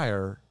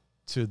prior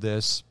to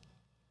this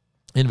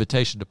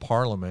invitation to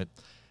Parliament,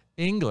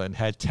 England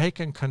had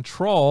taken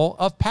control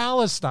of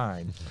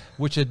Palestine,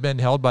 which had been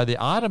held by the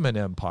Ottoman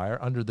Empire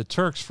under the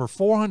Turks for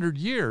 400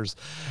 years.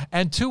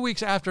 And 2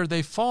 weeks after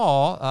they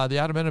fall, the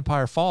Ottoman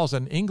Empire falls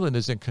and England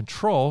is in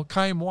control,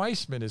 Chaim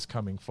Weizmann is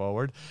coming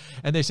forward.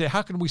 And they say,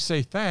 how can we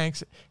say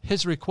thanks?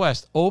 His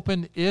request,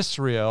 open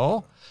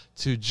Israel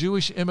to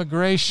Jewish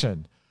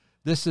immigration.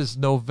 This is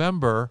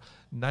November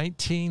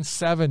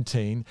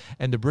 1917,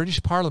 and the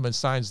British Parliament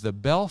signs the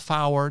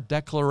Balfour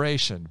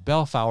Declaration.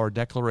 Balfour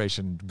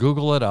Declaration,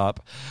 Google it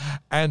up.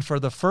 And for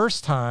the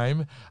first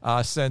time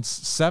since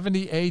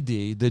 70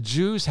 AD, the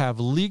Jews have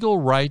legal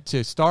right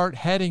to start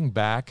heading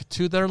back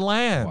to their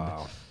land.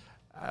 Wow.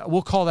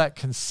 We'll call that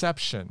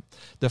conception.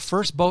 The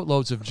first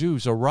boatloads of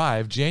Jews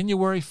arrived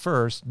January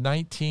 1st,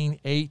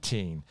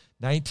 1918.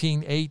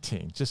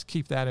 1918. Just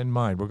keep that in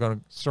mind. We're going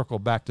to circle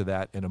back to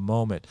that in a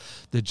moment.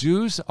 The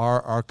Jews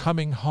are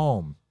coming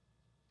home.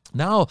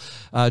 Now,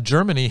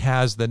 Germany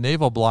has the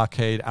naval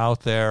blockade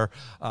out there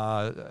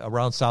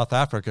around South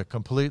Africa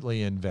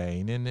completely in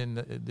vain.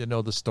 And you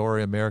know the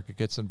story, America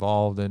gets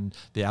involved and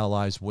the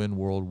Allies win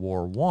World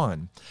War I.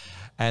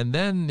 And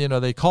then,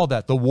 they called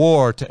that the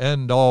war to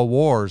end all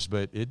wars,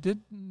 but it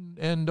didn't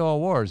end all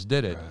wars,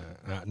 did it?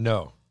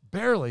 No.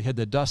 Barely had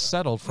the dust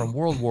settled from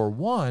World War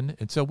I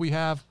until we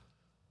have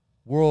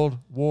World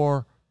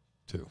War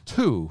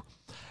II.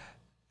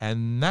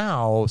 And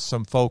now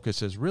some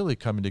focus is really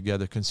coming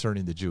together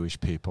concerning the Jewish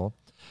people.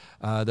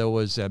 There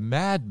was a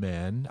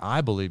madman,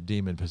 I believe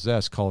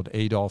demon-possessed, called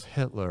Adolf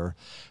Hitler,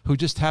 who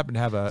just happened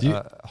to have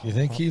you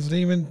think he's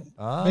demon?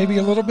 Maybe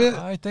a little bit?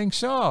 I think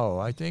so.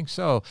 I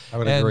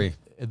would agree.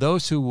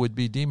 Those who would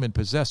be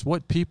demon-possessed,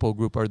 what people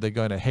group are they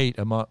going to hate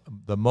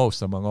the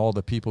most among all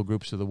the people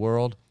groups of the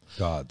world?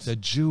 God's. The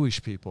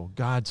Jewish people,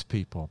 God's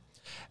people.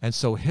 And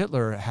so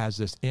Hitler has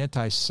this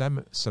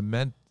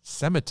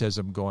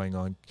anti-Semitism going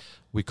on,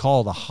 we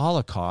call the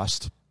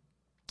Holocaust,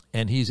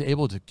 and he's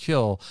able to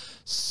kill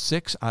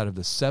 6 out of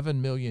the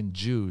 7 million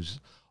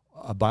Jews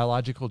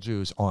biological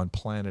Jews on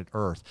planet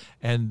Earth.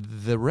 And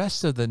the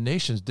rest of the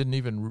nations didn't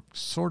even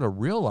sort of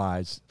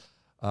realize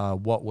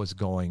what was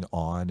going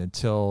on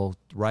until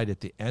right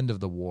at the end of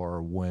the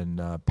war,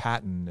 when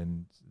Patton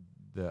and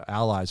the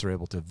Allies are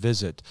able to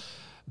visit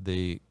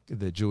the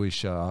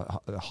Jewish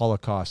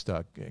Holocaust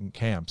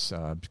camps.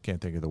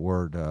 Can't think of the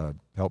word.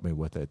 Help me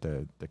with it.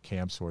 The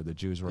camps where the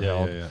Jews were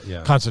held.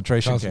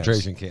 Concentration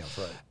camps.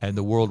 Right. And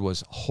the world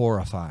was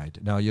horrified.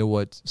 Now, you know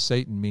what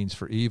Satan means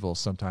for evil,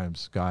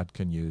 sometimes God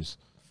can use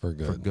for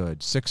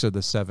good. 6 of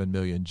the 7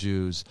 million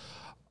Jews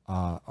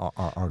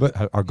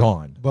are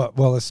gone. But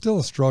it's still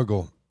a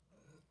struggle.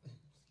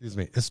 Excuse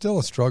me. It's still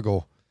a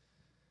struggle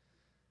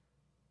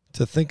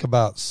to think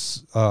about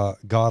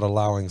God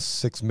allowing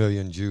 6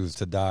 million Jews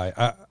to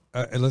die.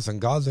 And listen,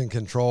 God's in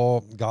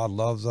control. God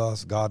loves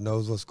us. God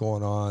knows what's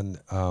going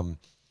on.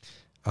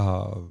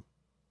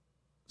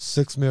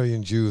 6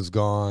 million Jews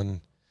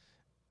gone,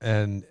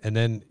 and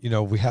then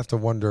we have to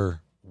wonder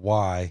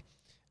why.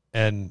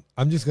 And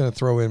I'm just going to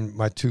throw in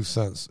my 2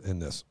 cents in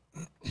this.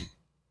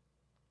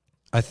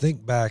 I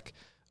think back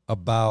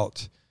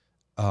about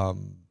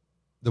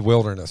the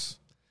wilderness.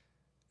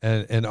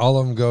 And all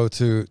of them go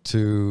to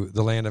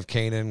the land of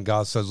Canaan.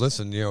 God says,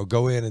 listen,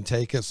 go in and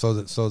take it. So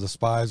the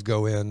spies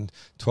go in,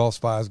 12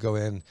 spies go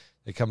in.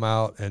 They come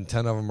out, and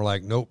 10 of them are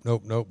like, nope,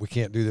 we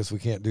can't do this. We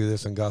can't do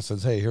this. And God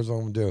says, hey, here's what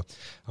I'm going to do.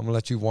 I'm going to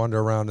let you wander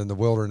around in the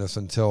wilderness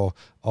until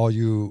all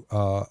you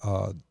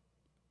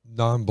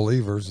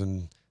non-believers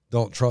and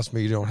don't trust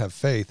me, you don't have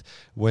faith.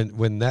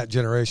 When that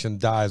generation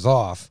dies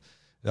off,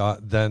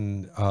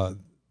 then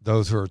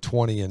those who are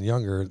 20 and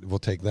younger will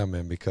take them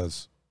in,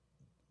 because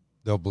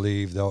they'll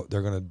believe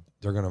they're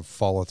gonna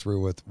follow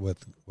through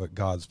with what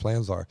God's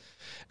plans are.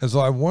 And so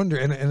I wonder,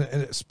 and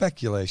it's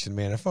speculation,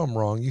 man, if I'm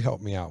wrong, you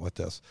help me out with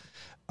this.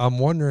 I'm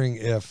wondering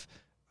if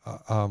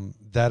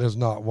that is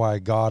not why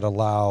God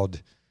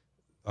allowed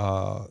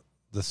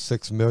the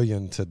 6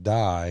 million to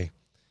die,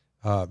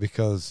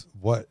 because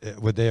what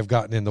would they have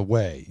gotten in the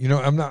way?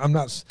 I'm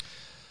not.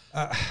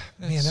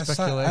 Man, that's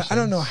I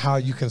don't know how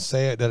you can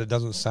say it that it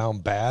doesn't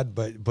sound bad,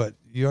 but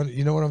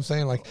you know what I'm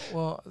saying? Like,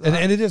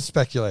 and it is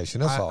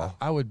speculation. That's all.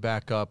 I would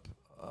back up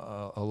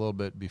a little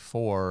bit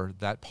before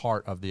that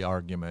part of the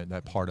argument,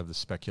 that part of the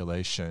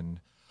speculation.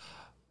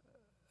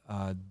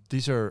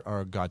 These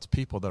are God's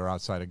people that are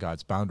outside of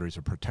God's boundaries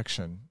of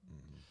protection,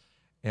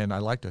 and I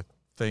like to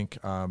think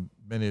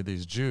many of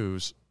these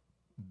Jews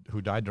who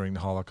died during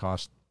the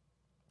Holocaust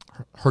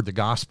heard the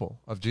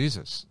gospel of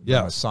Jesus,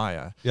 the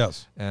Messiah.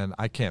 Yes. And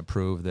I can't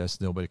prove this.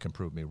 Nobody can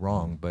prove me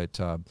wrong. But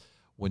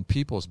when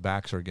people's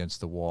backs are against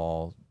the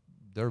wall,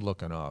 they're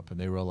looking up, and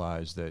they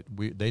realize that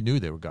they knew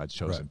they were God's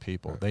chosen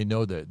people. Right. They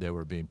know that they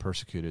were being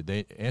persecuted.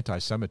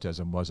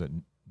 Anti-Semitism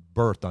wasn't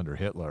birthed under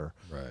Hitler.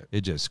 Right.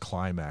 It just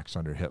climaxed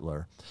under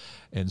Hitler.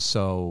 And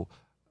so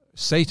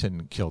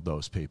Satan killed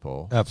those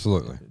people.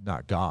 Absolutely.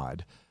 Not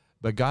God.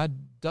 But God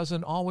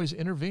doesn't always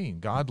intervene.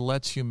 God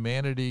lets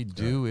humanity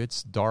do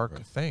its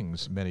dark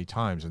things many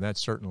times, and that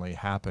certainly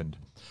happened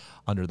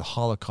under the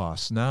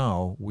Holocaust.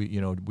 Now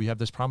we have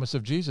this promise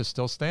of Jesus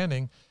still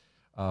standing.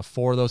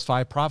 4 of those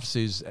 5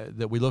 prophecies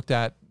that we looked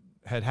at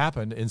had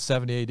happened in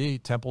 70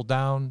 AD. Temple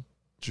down,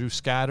 Jews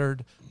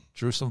scattered,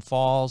 Jerusalem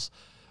falls,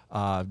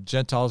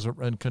 Gentiles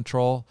are in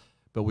control.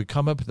 But we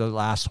come up to the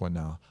last one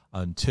now,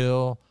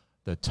 until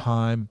the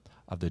time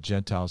of the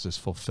Gentiles is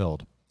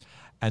fulfilled.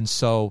 And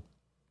so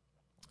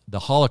the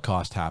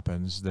Holocaust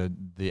happens,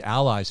 the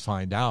Allies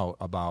find out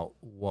about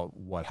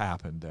what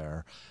happened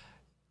there,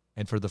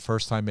 and for the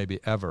first time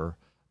maybe ever,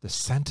 the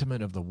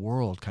sentiment of the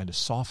world kind of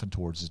softened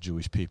towards the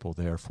Jewish people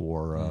there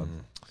for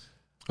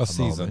a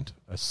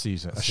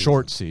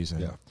short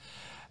season. Yeah.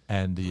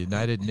 And the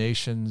United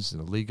Nations,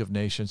 the League of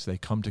Nations, they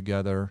come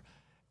together,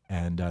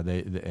 and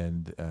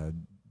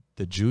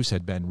the Jews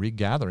had been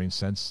regathering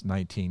since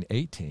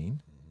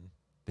 1918.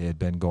 They had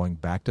been going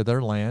back to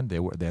their land.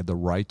 They had the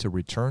right to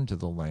return to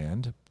the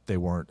land. It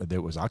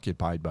was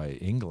occupied by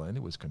England.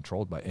 It was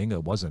controlled by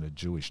England. It wasn't a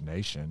Jewish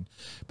nation,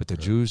 but the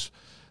Jews,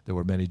 there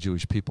were many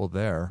Jewish people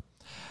there,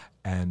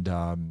 and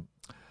the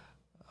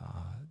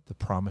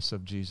promise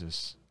of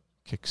Jesus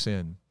kicks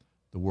in.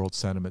 The world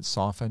sentiment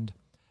softened,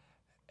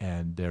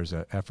 and there's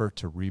an effort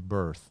to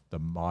rebirth the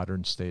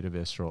modern state of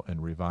Israel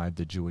and revive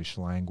the Jewish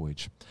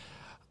language.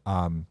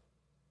 The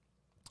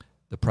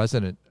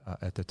president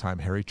at the time,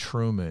 Harry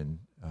Truman,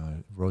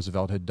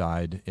 Roosevelt had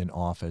died in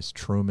office.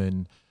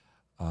 Truman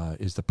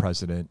is the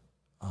president.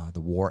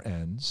 The war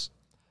ends,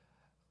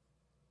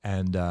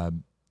 and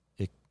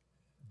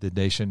the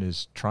nation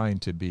is trying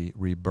to be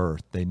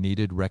rebirthed. They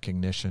needed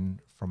recognition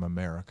from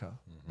America.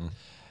 Mm-hmm.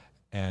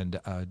 And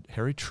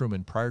Harry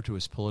Truman, prior to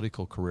his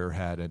political career,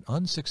 had an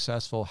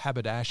unsuccessful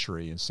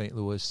haberdashery in St.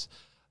 Louis,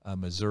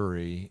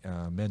 Missouri,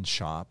 men's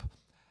shop,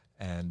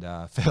 and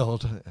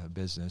failed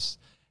business.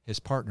 His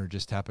partner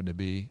just happened to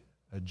be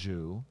a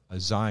Jew, a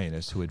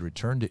Zionist who had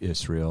returned to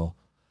Israel.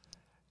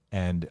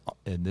 And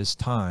in this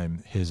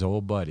time, his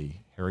old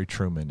buddy, Harry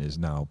Truman, is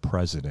now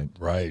president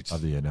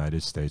of the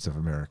United States of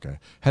America.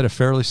 Had a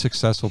fairly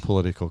successful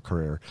political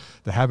career.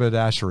 The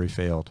haberdashery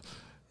failed.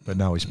 but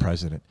now he's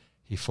president.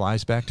 He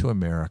flies back to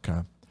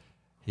America.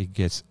 He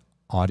gets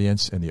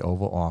audience in the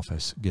Oval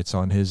Office, gets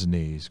on his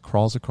knees,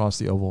 crawls across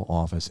the Oval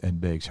Office,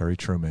 and begs Harry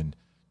Truman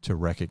to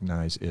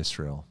recognize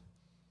Israel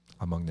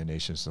among the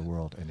nations of the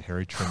world. And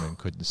Harry Truman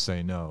couldn't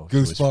say no.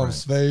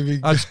 Goosebumps,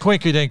 baby. It's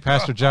quinky-dink,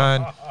 Pastor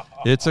John.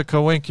 It's a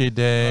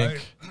quinky-dink.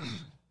 Right.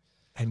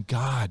 And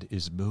God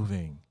is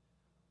moving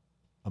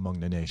among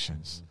the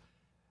nations.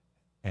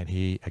 And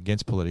he,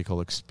 against political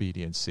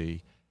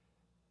expediency,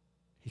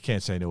 he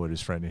can't say no to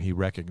his friend, and he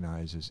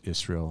recognizes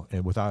Israel.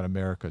 And without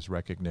America's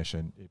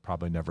recognition, it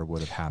probably never would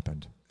have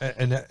happened.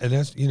 And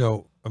that's,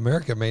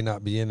 America may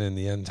not be in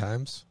the end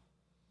times,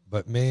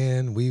 but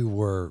man, we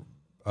were,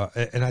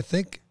 and I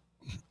think,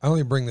 I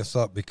only bring this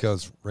up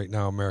because right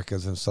now America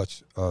is in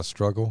such a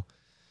struggle,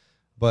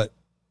 but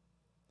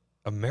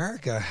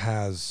America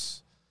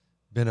has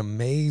been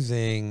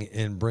amazing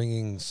in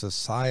bringing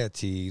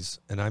societies,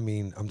 and I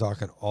mean, I'm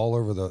talking all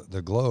over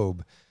the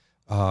globe,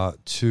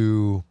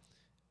 to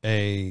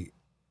a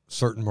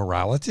certain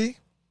morality,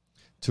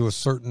 to a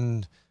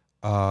certain,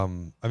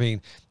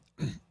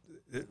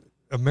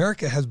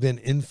 America has been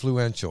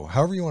influential,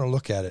 however you want to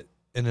look at it,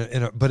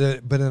 but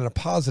in a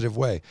positive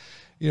way.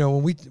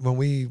 When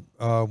we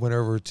went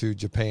over to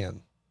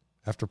Japan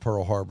after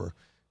Pearl Harbor,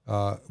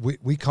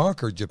 we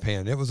conquered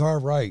Japan. It was our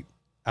right,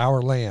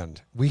 our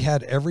land. We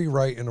had every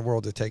right in the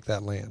world to take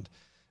that land.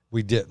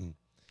 We didn't.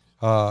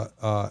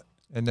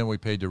 And then we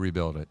paid to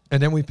rebuild it.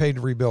 And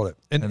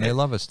they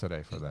love us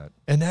today for that.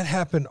 And that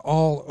happened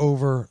all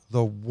over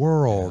the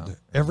world. Yeah,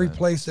 every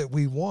place that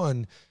we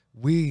won,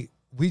 we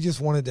just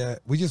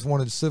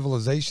wanted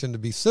civilization to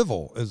be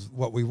civil is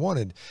what we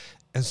wanted.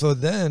 And so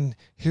then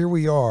here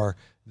we are,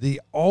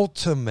 the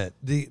ultimate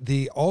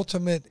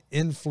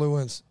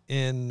influence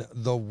in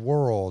the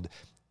world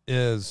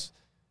is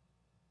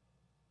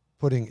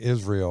putting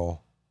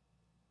Israel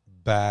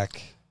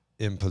back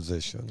in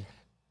position.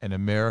 And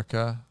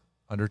America,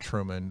 under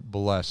Truman,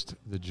 blessed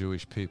the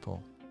Jewish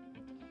people.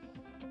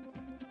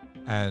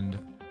 And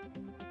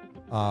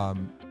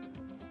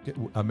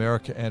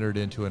America entered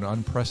into an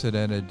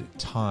unprecedented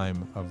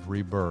time of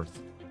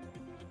rebirth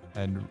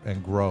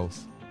and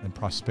growth and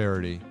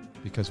prosperity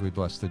because we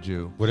blessed the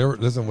Jew.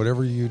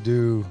 Whatever you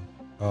do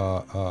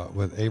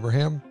with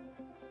Abraham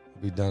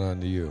will be done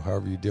unto you.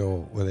 However you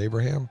deal with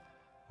Abraham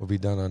will be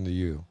done unto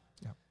you.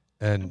 Yep.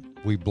 And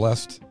we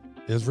blessed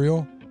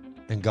Israel,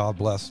 and God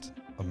blessed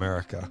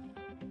America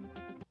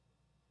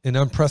in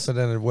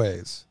unprecedented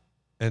ways.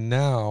 And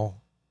now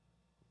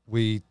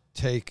we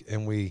take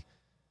and we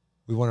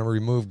want to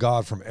remove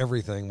God from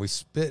everything. We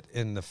spit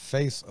in the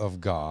face of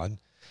God,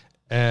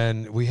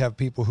 and we have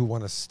people who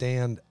want to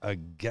stand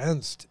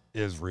against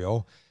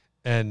Israel.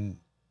 And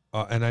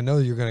I know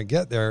you're going to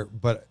get there,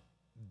 but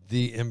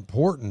the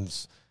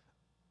importance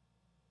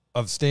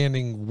of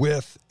standing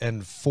with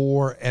and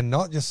for, and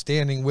not just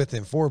standing with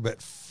and for,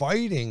 but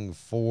fighting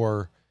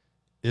for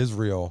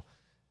Israel.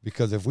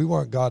 Because if we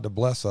want God to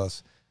bless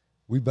us,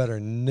 we better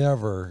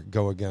never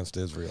go against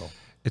Israel.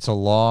 It's a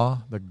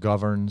law that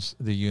governs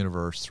the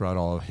universe throughout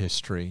all of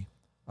history.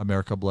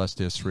 America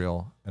blessed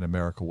Israel, and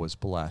America was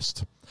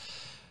blessed.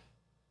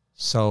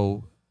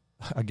 So,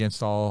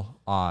 against all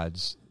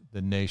odds,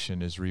 the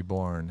nation is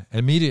reborn.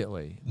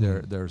 Immediately,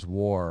 there's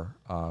war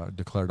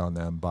declared on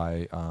them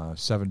by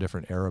 7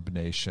 different Arab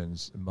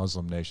nations,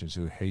 Muslim nations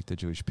who hate the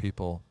Jewish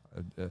people,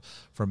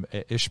 from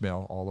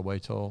Ishmael all the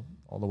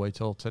way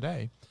till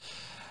today.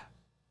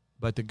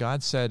 But the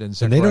God said in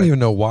Zechariah, and they don't even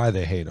know why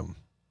they hate them.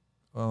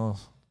 Well,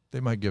 they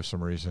might give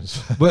some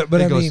reasons. But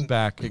it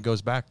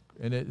goes back,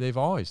 and they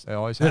always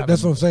have.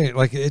 That's what I'm saying.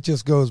 Like, it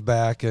just goes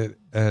back,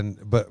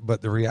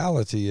 but the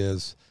reality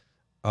is,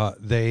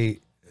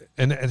 they.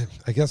 And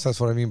I guess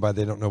that's what I mean by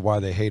they don't know why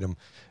they hate them.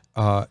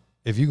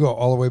 If you go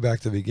all the way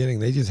back to the beginning,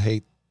 they just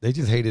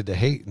hated to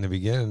hate in the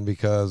beginning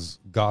because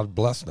God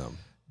blessed them.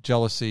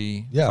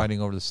 Jealousy, fighting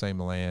over the same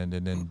land,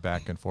 and then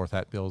back and forth,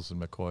 Hatfields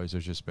and McCoys.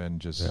 There's just been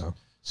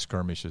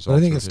skirmishes. But I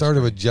think it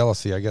started with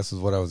jealousy, I guess, is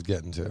what I was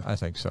getting to. I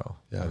think so.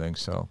 Yeah. I think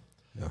so.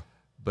 Yeah.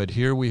 But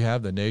here we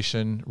have the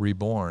nation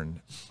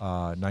reborn,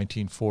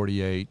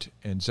 1948.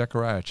 In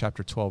Zechariah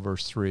chapter 12,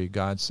 verse 3,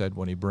 God said,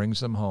 when he brings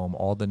them home,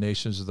 all the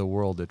nations of the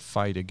world that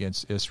fight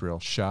against Israel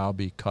shall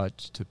be cut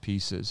to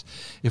pieces.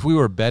 If we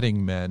were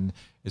betting men,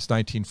 it's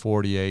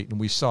 1948, and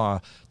we saw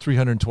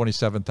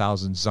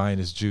 327,000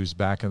 Zionist Jews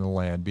back in the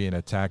land being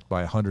attacked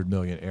by 100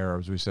 million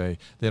Arabs. We say,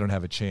 they don't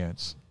have a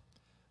chance.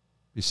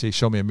 You see,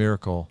 show me a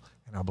miracle,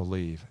 and I'll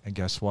believe. And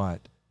guess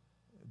what?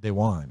 They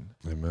won.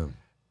 Amen.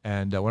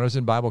 And when I was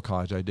in Bible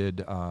college, I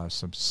did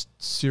some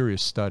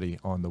serious study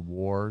on the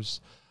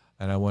wars,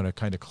 and I want to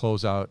kind of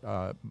close out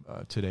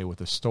today with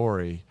a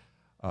story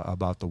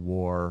about the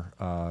war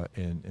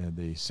in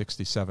the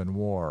 67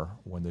 war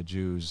when the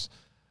Jews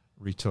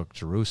retook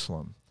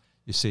Jerusalem.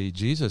 You see,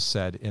 Jesus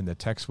said in the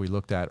text we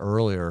looked at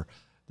earlier,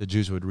 the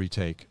Jews would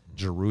retake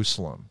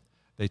Jerusalem.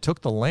 They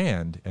took the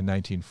land in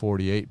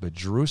 1948, but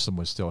Jerusalem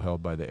was still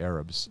held by the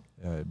Arabs.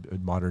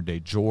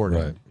 Modern-day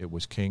Jordan. Right. It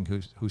was King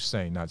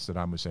Hussein, not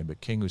Saddam Hussein,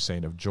 but King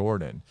Hussein of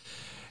Jordan.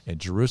 And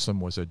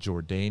Jerusalem was a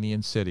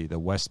Jordanian city. The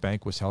West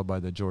Bank was held by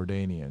the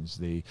Jordanians.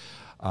 The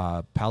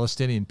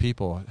Palestinian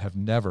people have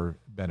never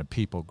been a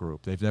people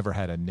group. They've never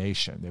had a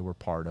nation. They were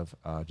part of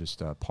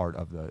part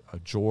of the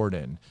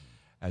Jordan.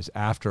 As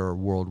after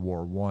World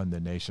War I, the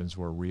nations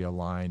were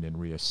realigned and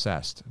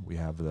reassessed. We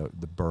have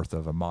the birth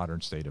of a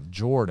modern state of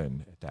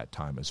Jordan at that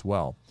time as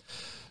well.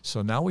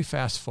 So now we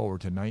fast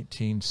forward to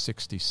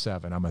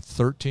 1967. I'm a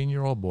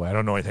 13-year-old boy. I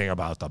don't know anything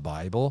about the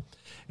Bible.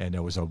 And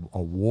there was a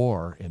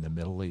war in the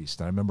Middle East.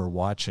 And I remember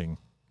watching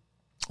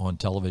on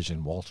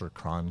television Walter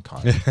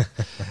Cronkite.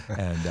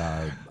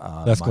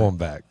 And that's going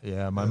back.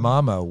 Yeah, my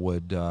mama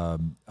would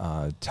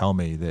tell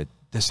me that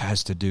this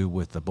has to do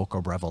with the book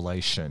of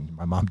Revelation.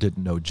 My mom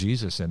didn't know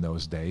Jesus in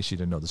those days. She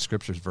didn't know the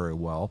scriptures very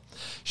well.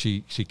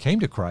 She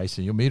came to Christ,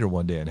 and you'll meet her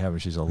one day in heaven.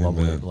 She's a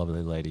lovely,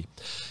 lovely lady.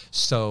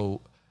 So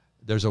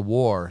there's a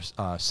war.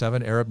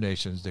 7 Arab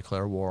nations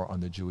declare war on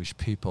the Jewish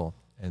people,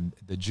 and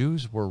the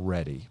Jews were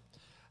ready.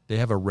 They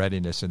have a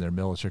readiness in their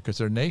military because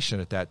their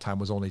nation at that time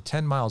was only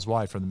 10 miles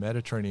wide from the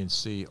Mediterranean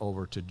Sea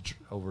over to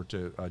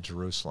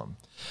Jerusalem.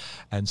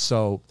 And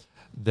so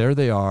there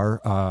they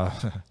are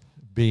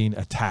being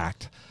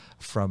attacked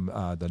from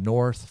the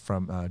north,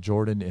 from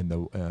Jordan in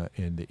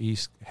the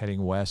east,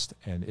 heading west,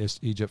 and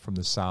Egypt from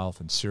the south,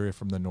 and Syria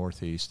from the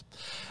northeast.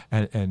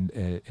 And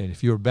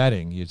if you were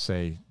betting, you'd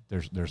say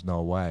there's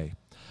no way.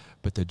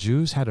 But the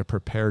Jews had a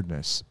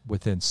preparedness.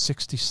 Within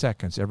 60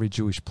 seconds, every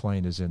Jewish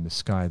plane is in the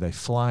sky. They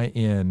fly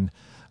in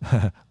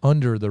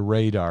under the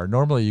radar.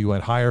 Normally, you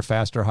went higher,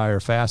 faster,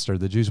 higher, faster.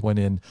 The Jews went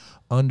in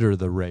under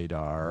the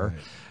radar. Right.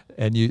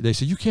 And they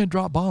said, you can't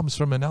drop bombs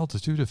from an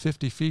altitude of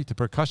 50 feet. The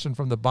percussion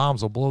from the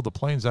bombs will blow the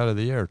planes out of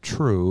the air.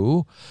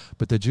 True.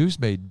 But the Jews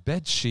made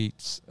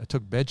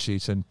took bed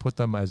sheets and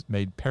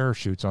made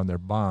parachutes on their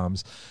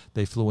bombs.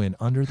 They flew in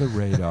under the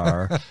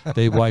radar.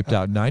 They wiped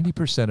out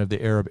 90% of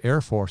the Arab Air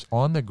Force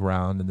on the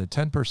ground, and the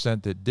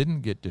 10% that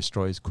didn't get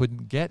destroyed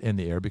couldn't get in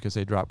the air because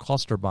they dropped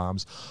cluster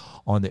bombs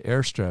on the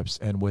airstrips.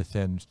 And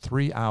within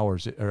 3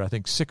 hours, or I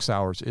think 6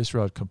 hours,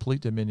 Israel had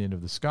complete dominion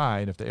of the sky.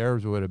 And if the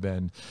Arabs would have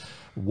been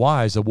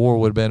wise, the war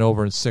would have been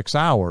over in 6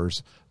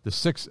 hours.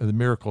 The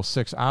Miracle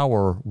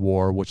 6-Hour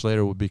War, which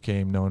later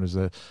became known as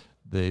the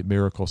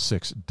Miracle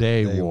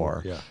 6-Day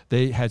War. Yeah.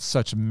 They had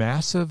such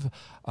massive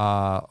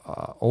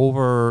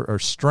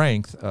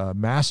strength,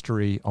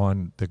 mastery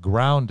on the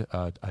ground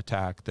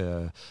attack,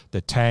 the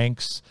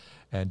tanks,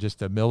 and just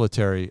the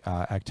military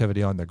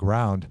activity on the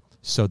ground.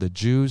 So the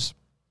Jews,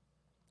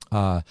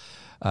 the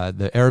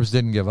Arabs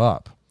didn't give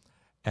up,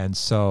 and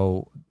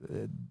so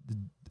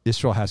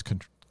Israel has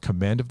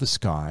command of the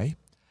sky,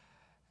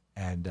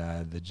 and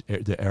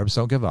the Arabs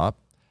don't give up.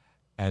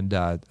 And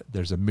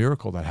there's a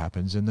miracle that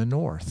happens in the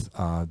north.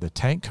 The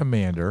tank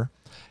commander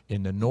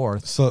in the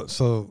north.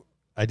 So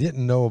I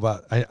didn't know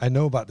about. I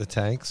know about the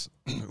tanks,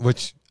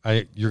 which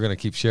you're going to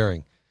keep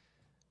sharing.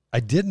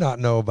 I did not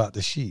know about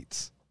the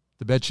sheets,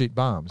 the bedsheet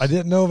bombs. I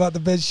didn't know about the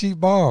bedsheet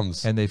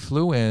bombs. And they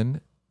flew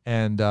in,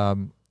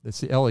 and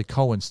it's the Eli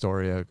Cohen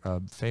story.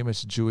 A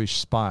famous Jewish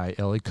spy,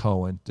 Eli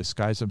Cohen,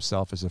 disguised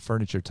himself as a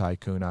furniture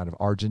tycoon out of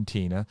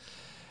Argentina,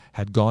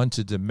 had gone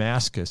to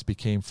Damascus,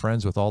 became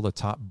friends with all the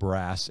top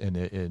brass in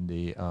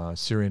the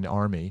Syrian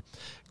army,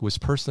 was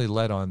personally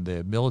led on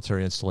the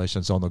military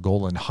installations on the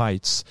Golan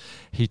Heights.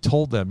 He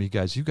told them, you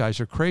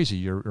guys are crazy.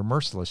 You're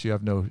merciless. You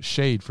have no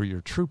shade for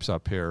your troops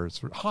up here. It's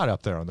hot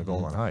up there on the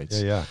Golan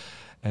Heights. Yeah.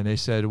 And they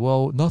said,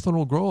 well, nothing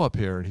will grow up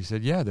here. And he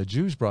said, yeah, the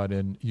Jews brought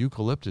in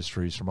eucalyptus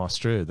trees from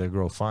Australia. They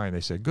grow fine. They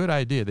said, good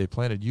idea. They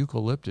planted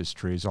eucalyptus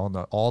trees on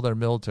all their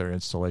military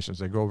installations.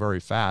 They grow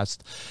very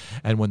fast.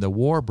 And when the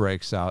war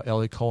breaks out,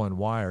 Eli Cohen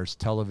wires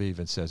Tel Aviv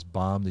and says,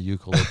 bomb the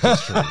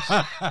eucalyptus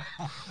trees.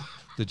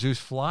 The Jews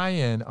fly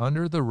in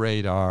under the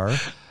radar,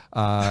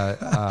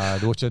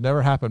 which had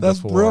never happened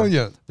before. That's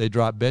brilliant. They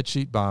drop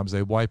bedsheet bombs.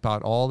 They wipe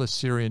out all the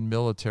Syrian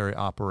military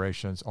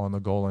operations on the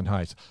Golan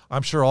Heights.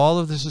 I'm sure all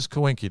of this is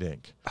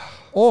coinkydink.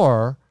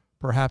 Or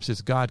perhaps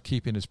it's God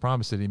keeping his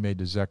promise that he made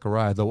to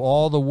Zechariah. Though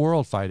all the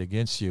world fight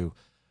against you,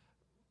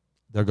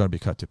 they're going to be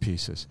cut to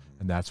pieces.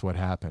 And that's what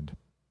happened.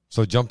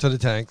 So jump to the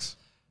tanks.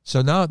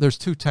 So now there's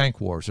 2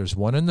 tank wars. There's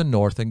one in the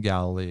north in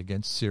Galilee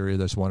against Syria.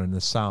 There's one in the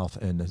south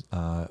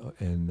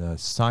in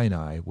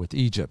Sinai with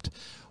Egypt.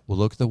 We'll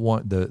look at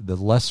the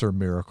lesser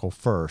miracle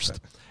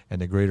first,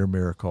 and the greater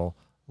miracle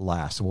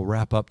last. And we'll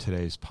wrap up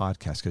today's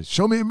podcast because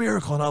show me a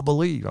miracle and I'll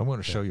believe. I'm going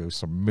to show you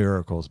some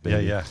miracles,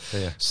 baby. Yeah.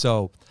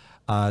 So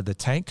the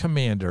tank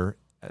commander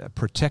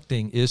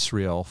protecting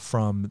Israel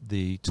from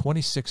the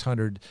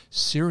 2,600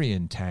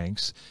 Syrian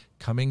tanks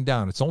coming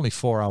down. It's only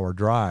 4-hour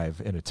drive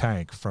in a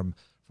tank from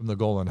the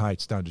Golan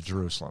Heights down to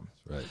Jerusalem.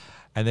 Right.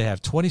 And they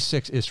have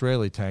 26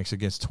 Israeli tanks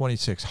against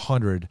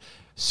 2,600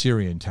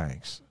 Syrian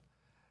tanks.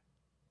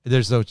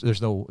 There's no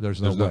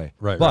way.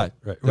 Right. But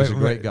right. There's a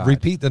great God.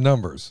 Repeat the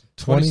numbers.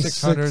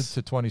 2,600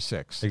 to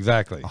 26.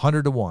 Exactly.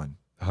 100 to 1.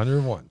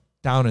 101.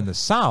 Down in the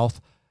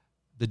south,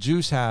 the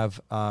Jews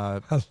have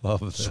I love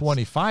this.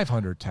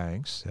 2,500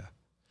 tanks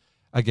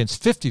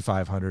against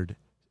 5,500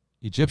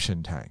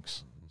 Egyptian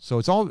tanks. So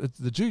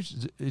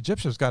the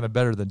Egyptians got it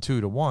better than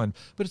 2-1,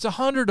 but it's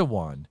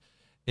 100-1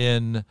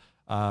 in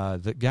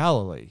the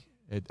Galilee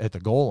at the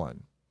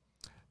Golan.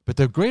 But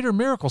the greater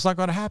miracle is not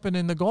going to happen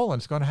in the Golan.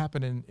 It's going to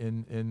happen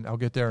in I'll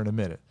get there in a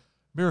minute.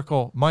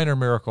 Minor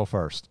miracle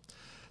first.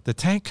 The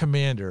tank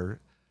commander,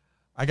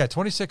 I got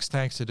 26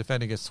 tanks to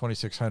defend against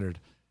 2,600.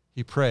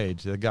 He prayed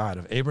to the God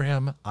of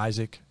Abraham,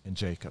 Isaac, and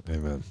Jacob.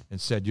 Amen. And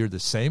said, you're the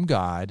same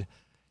God.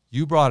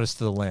 You brought us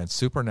to the land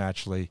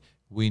supernaturally.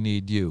 We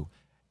need you.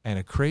 And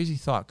a crazy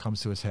thought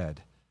comes to his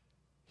head.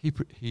 He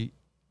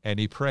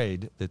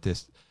prayed that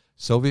this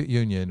Soviet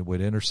Union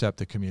would intercept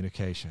the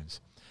communications.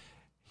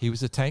 He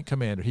was a tank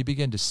commander. He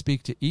began to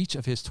speak to each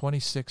of his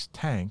 26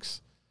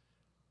 tanks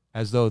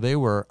as though they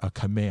were a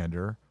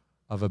commander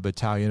of a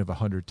battalion of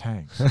 100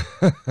 tanks.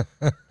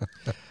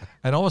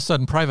 And all of a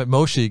sudden, Private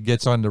Moshe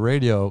gets on the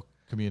radio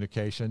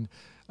communication.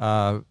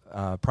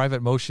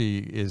 Private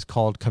Moshe is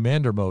called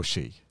Commander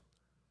Moshe.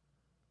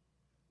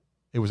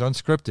 It was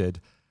unscripted,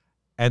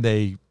 and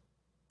they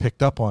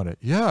picked up on it.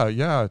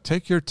 Yeah,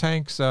 take your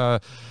tanks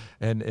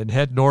and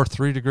head north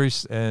 3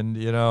 degrees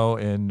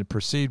and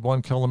proceed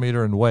 1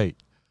 kilometer and wait.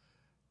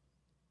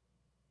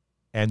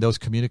 And those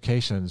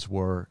communications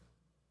were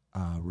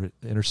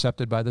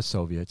intercepted by the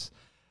Soviets.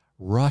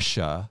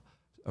 Russia,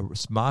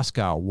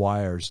 Moscow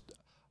wires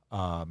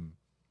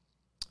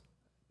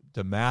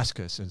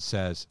Damascus and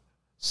says,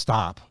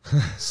 stop.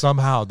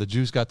 Somehow the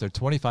Jews got their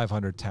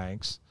 2,500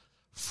 tanks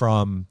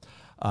from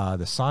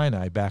the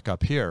Sinai back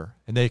up here,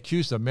 and they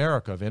accused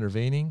America of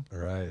intervening.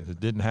 Right. It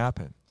didn't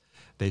happen.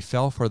 They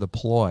fell for the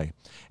ploy.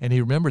 And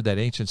he remembered that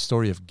ancient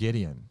story of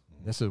Gideon.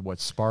 This is what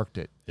sparked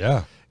it.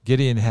 Yeah.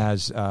 Gideon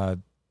has,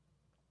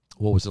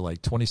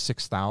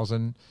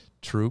 26,000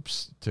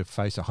 troops to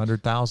face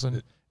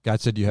 100,000? God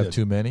said, you have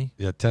too many?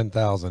 Yeah,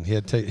 10,000. He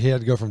had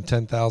to go from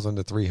 10,000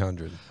 to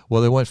 300.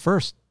 Well, they went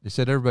first. They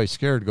said everybody's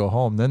scared to go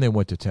home. Then they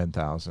went to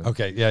 10,000.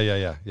 Okay,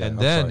 yeah. And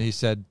then he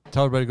said,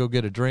 tell everybody to go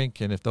get a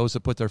drink, and if those that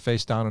put their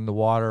face down in the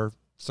water,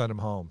 send them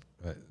home.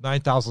 Right.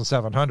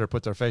 9,700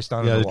 put their face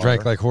down in the water. Yeah, they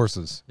drank like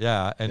horses.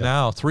 Yeah, and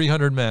now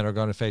 300 men are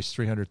going to face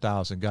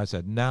 300,000. God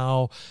said,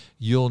 now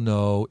you'll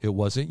know it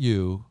wasn't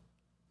you,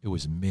 it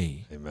was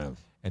me. Amen.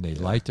 And they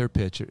light their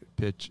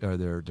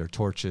their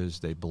torches,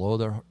 they blow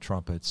their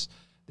trumpets,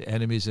 the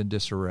enemy's in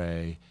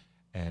disarray,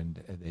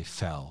 and they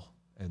fell.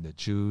 And the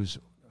Jews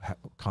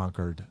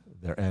conquered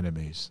their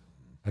enemies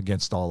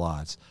against all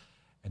odds.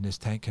 And this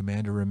tank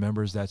commander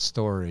remembers that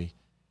story,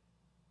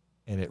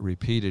 and it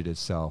repeated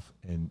itself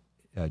in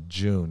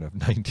June of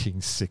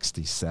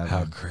 1967.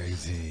 How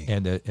crazy!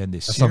 And the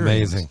That's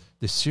Syrians, amazing.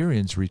 The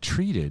Syrians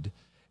retreated,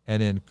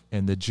 and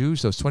the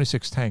Jews, those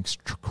 26 tanks,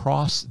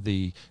 crossed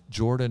the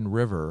Jordan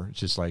River,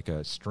 which is like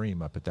a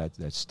stream up at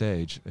that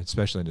stage,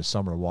 especially in the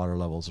summer, water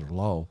levels are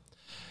low,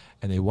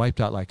 and they wiped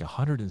out like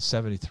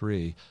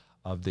 173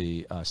 of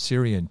the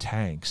Syrian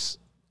tanks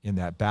in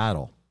that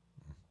battle.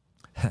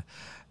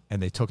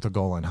 And they took the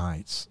Golan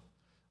Heights,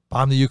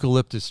 bombed the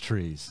eucalyptus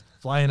trees,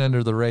 flying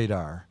under the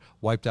radar,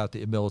 wiped out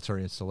the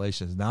military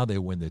installations. Now they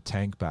win the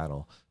tank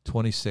battle,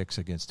 26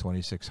 against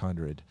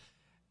 2,600.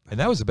 And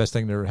that was the best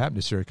thing that ever happened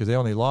to Syria because they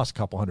only lost a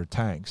couple hundred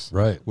tanks,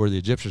 right? Where the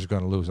Egyptians are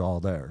going to lose all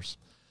theirs.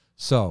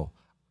 So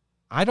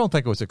I don't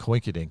think it was a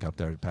coinkydink up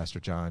there, Pastor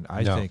John.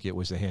 I think it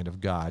was the hand of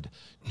God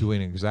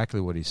doing exactly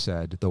what he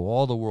said. Though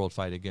all the world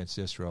fight against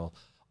Israel,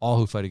 all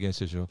who fight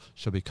against Israel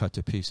shall be cut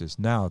to pieces.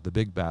 Now, the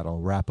big battle,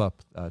 wrap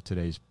up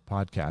today's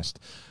podcast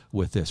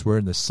with this. We're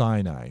in the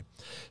Sinai.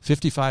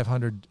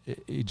 5,500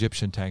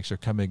 Egyptian tanks are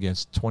coming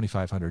against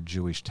 2,500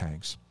 Jewish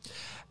tanks.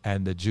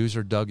 And the Jews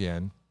are dug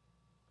in,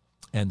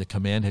 and the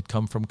command had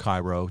come from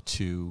Cairo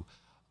to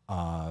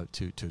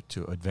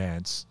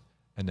advance,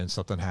 and then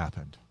something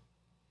happened.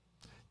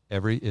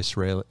 Every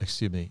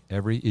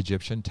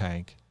Egyptian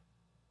tank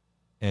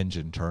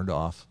engine turned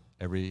off.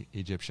 Every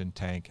Egyptian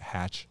tank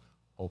hatch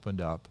opened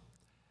up,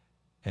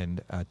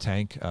 and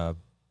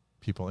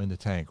people in the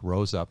tank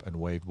rose up and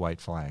waved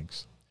white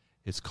flags.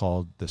 It's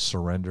called the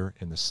surrender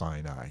in the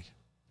Sinai.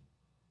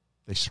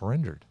 They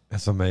surrendered.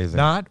 That's amazing.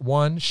 Not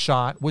one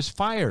shot was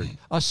fired.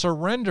 A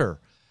surrender.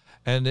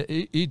 And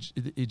the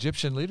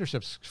Egyptian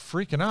leadership's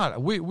freaking out.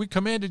 We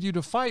commanded you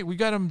to fight. We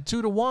got them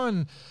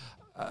 2-1.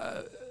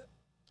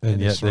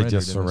 And yet they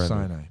just surrendered.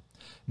 Sinai.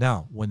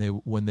 Now, when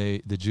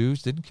the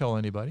Jews didn't kill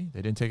anybody,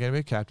 they didn't take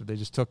anybody captive. They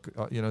just took,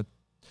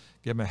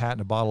 give them a hat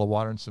and a bottle of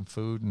water and some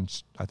food,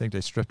 and I think they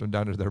stripped them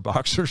down to their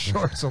boxer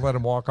shorts and let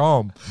them walk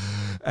home.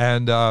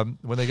 And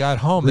when they got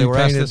home, they were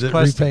asked this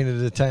question. Repainted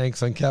the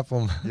tanks and kept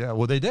them. Yeah,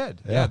 well, they did.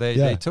 Yeah,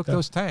 they took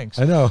those tanks.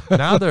 I know.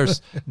 Now there's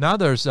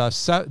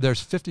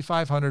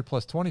 5,500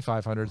 plus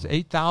 2,500. It's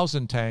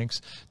 8,000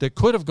 tanks that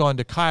could have gone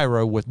to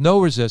Cairo with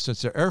no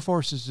resistance. Their air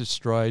force is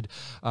destroyed.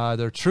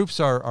 Their troops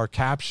are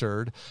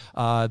captured.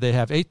 They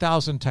have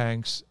 8,000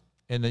 tanks,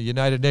 and the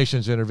United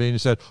Nations intervened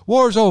and said,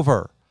 war's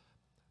over.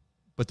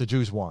 But the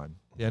Jews won.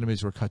 The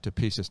enemies were cut to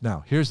pieces.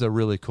 Now, here's the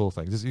really cool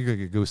thing. You're going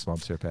to get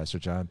goosebumps here, Pastor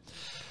John.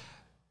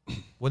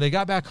 When they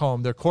got back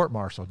home, they're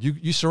court-martialed.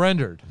 You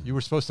surrendered. You were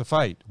supposed to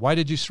fight. Why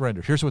did you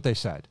surrender? Here's what they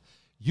said.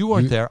 You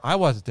weren't there. I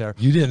wasn't there.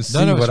 You didn't see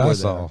None of us what I were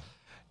saw. there.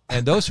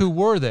 And those who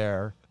were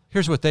there,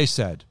 here's what they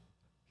said.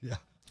 Yeah.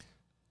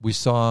 We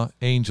saw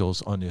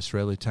angels on the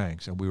Israeli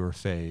tanks, and we were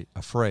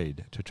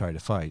afraid to try to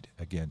fight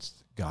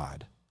against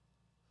God.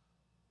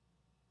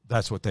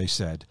 That's what they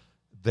said.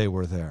 They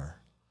were there.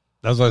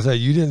 That's what I said.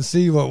 You didn't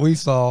see what we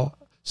saw.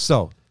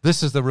 So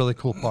this is the really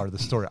cool part of the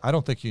story. I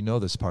don't think you know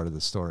this part of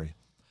the story.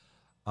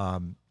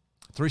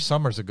 3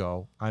 summers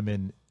ago, I'm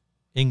in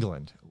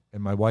England,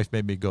 and my wife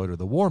made me go to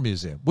the War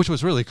Museum, which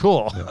was really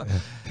cool. Yeah.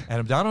 And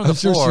I'm down on the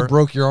floor. I'm sure she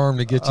broke your arm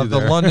to get you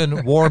there. The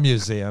London War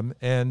Museum,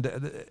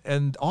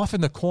 and off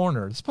in the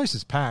corner, this place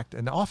is packed,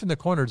 and off in the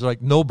corner is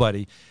like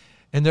nobody,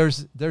 and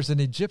there's an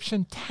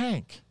Egyptian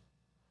tank.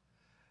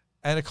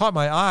 And it caught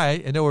my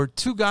eye, and there were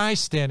 2 guys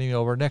standing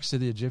over next to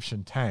the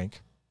Egyptian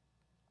tank,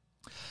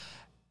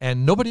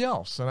 and nobody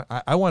else. And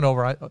I went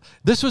over.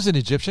 This was an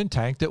Egyptian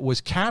tank that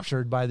was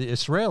captured by the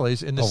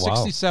Israelis in the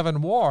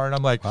 67 war, and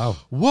I'm like,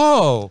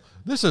 whoa,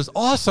 this is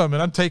awesome!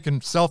 And I'm taking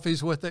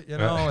selfies with it,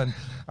 and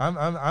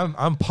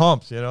I'm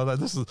pumped,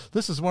 that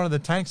this is one of the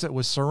tanks that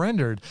was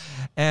surrendered,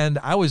 and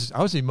I was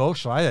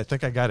emotional. I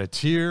think I got a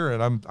tear,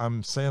 and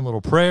I'm saying little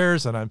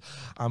prayers, and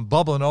I'm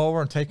bubbling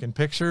over and taking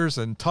pictures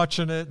and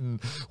touching it, and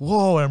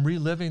whoa, I'm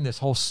reliving this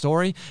whole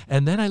story.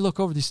 And then I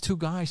look over these 2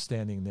 guys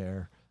standing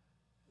there.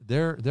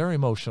 They're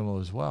emotional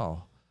as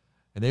well,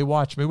 and they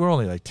watched me. We're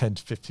only like 10,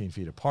 15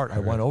 feet apart. I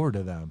went over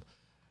to them,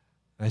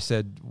 and I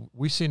said,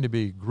 "We seem to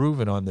be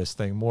grooving on this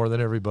thing more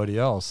than everybody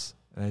else."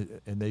 And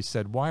they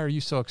said, "Why are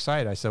you so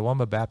excited?" I said, "Well,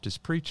 I'm a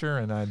Baptist preacher,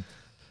 and I'm,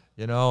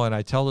 and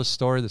I tell this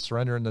story, the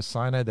surrender in the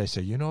Sinai." They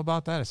said, "You know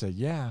about that?" I said,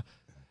 "Yeah."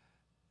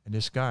 And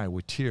this guy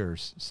with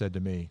tears said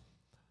to me,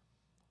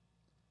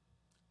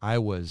 "I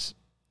was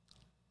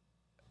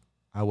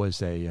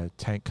a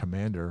tank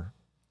commander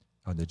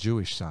on the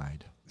Jewish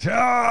side.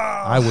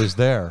 I was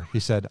there." He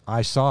said,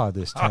 "I saw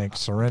this tank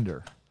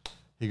surrender."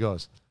 He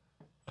goes,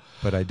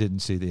 "But I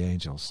didn't see the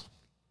angels."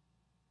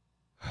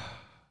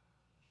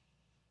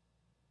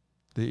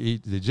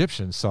 The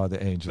Egyptians saw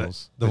the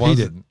angels. The ones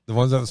he didn't. The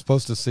ones that were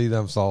supposed to see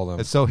them saw them.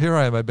 And so here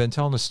I am. I've been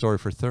telling this story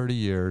for 30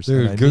 years.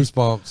 Dude,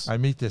 goosebumps. I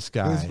meet this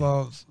guy.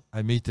 Goosebumps.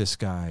 I meet this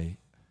guy,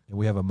 and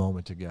we have a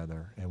moment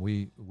together. And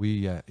we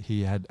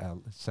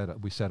said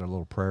a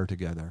little prayer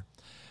together,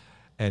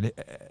 and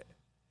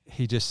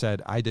he just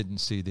said, "I didn't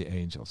see the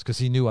angels," because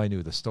he knew I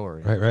knew the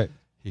story. Right.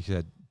 He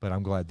said, "But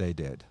I'm glad they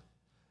did."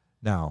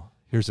 Now,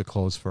 here's a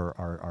close for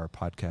our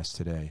podcast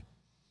today.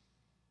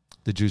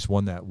 The Jews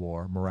won that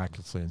war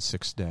miraculously in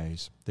 6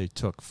 days. They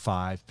took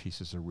 5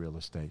 pieces of real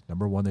estate.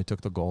 Number 1, they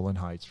took the Golan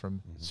Heights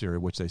from Syria,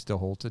 which they still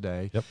hold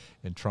today. Yep.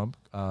 And Trump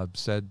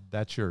said,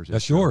 "That's yours."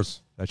 That's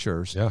yours. That's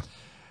yours. Yeah.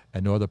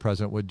 And no other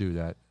president would do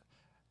that.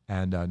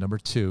 And number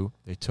 2,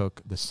 they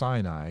took the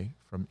Sinai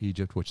from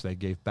Egypt, which they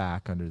gave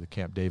back under the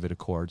Camp David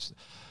Accords.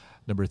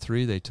 Number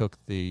 3, they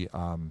took the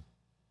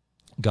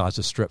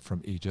Gaza Strip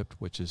from Egypt,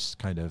 which is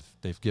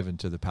they've given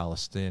to the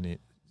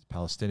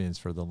Palestinians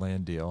for the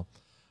land deal.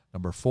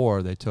 Number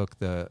 4, they took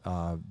the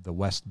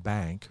West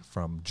Bank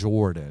from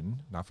Jordan,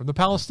 not from the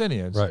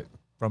Palestinians, right,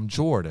 from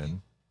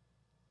Jordan.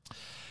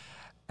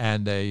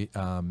 And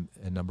and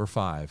number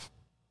 5,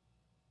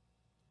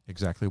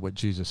 exactly what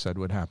Jesus said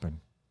would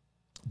happen.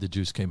 The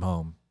Jews came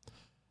home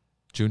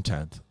June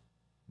 10th,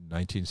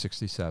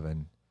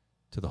 1967,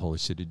 to the holy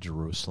city,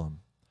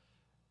 Jerusalem.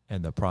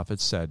 And the prophet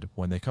said,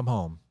 when they come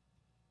home,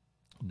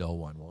 no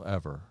one will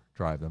ever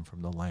drive them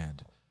from the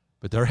land.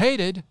 But they're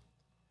hated,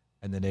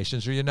 and the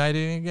nations are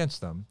uniting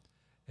against them.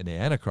 And the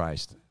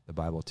Antichrist, the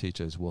Bible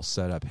teaches, will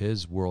set up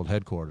his world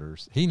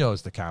headquarters. He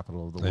knows the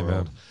capital of the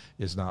world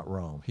is not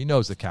Rome. He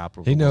knows the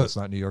capital of the world. It's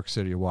not New York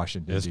City or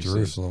Washington, D.C. It's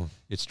Jerusalem.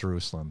 It's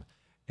Jerusalem.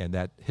 And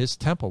that his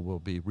temple will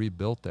be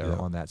rebuilt there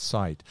on that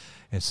site.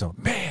 And so,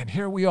 man,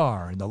 here we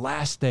are in the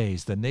last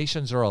days. The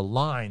nations are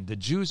aligned. The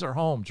Jews are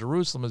home.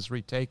 Jerusalem is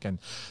retaken.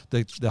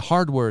 The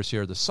hardware is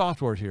here. The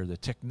software is here. The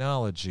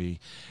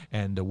technology.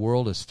 And the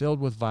world is filled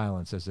with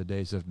violence as the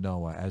days of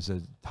Noah, as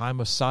the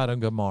time of Sodom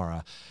and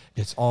Gomorrah.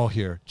 It's all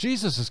here.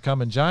 Jesus is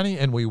coming, Johnny,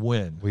 and we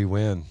win. We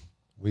win.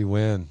 We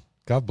win.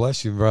 God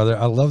bless you, brother.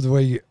 I love the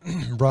way you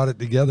brought it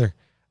together.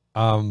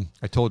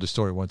 I told the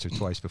story once or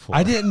twice before.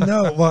 I didn't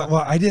know. Well,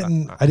 I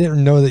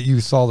didn't know that you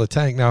saw the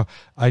tank. Now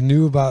I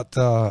knew about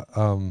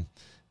the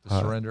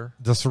surrender.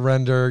 The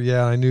surrender.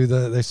 Yeah, I knew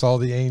that they saw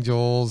the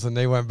angels and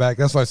they went back.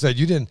 That's why I said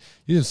you didn't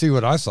see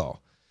what I saw,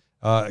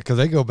 because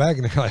they go back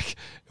and they're like,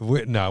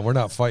 "No, we're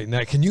not fighting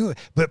that." Can you?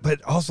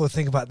 But also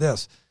think about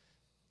this.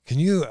 Can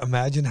you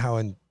imagine how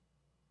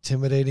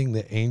intimidating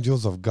the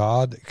angels of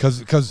God?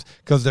 Because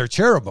they're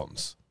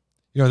cherubims.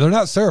 You know, they're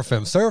not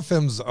seraphims.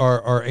 Seraphims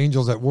are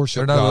angels that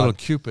worship God. They're not little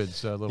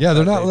cupids. They're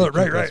not little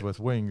right with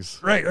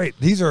wings. Right.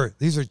 These are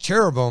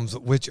cherubims,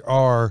 which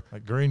are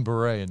like Green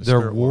Beret in the they're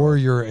spirit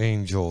warrior world.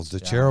 angels. The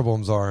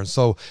cherubims are, and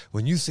so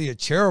when you see a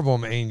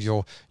cherubim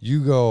angel, you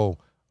go,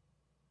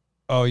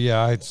 "Oh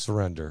yeah, I'd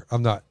surrender.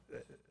 I'm not."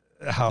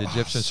 The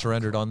Egyptians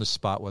surrendered on the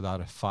spot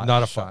without a fight.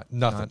 Not a fight.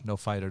 Nothing. No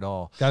fight at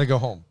all. Got to go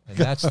home. And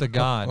that's the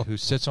God who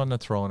sits on the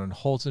throne and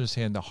holds in his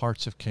hand the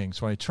hearts of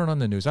kings. When I turn on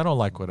the news, I don't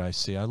like what I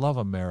see. I love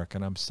America,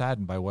 and I'm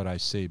saddened by what I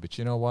see. But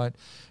you know what?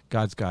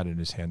 God's got in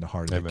his hand the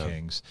heart of the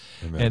kings.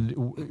 Amen.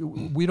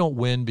 And we don't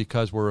win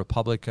because we're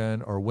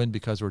Republican or win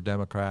because we're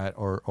Democrat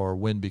or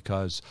win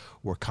because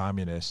we're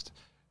communist.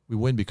 We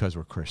win because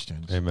we're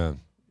Christians. Amen.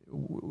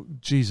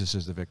 Jesus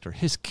is the victor.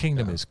 His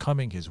kingdom is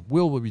coming. His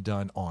will be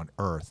done on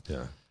earth.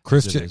 Yeah.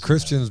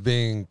 Christians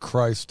being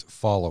Christ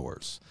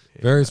followers.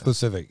 Yeah. Very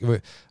specific.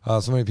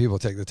 So many people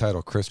take the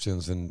title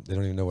Christians and they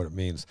don't even know what it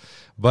means.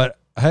 But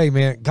hey,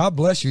 man, God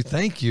bless you.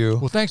 Thank you.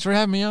 Well, thanks for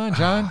having me on,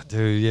 John.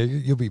 Dude, yeah,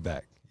 you'll be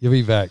back. You'll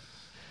be back.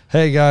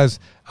 Hey, guys,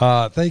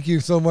 thank you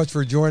so much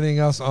for joining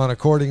us on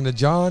According to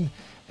John.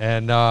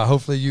 And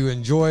hopefully you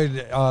enjoyed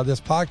this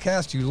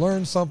podcast. You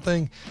learned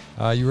something.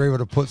 You were able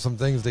to put some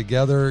things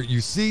together.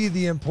 You see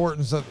the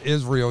importance of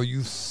Israel.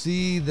 You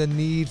see the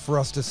need for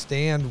us to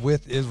stand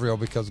with Israel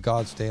because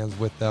God stands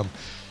with them.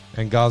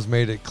 And God's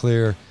made it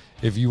clear,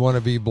 if you want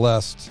to be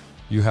blessed,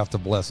 you have to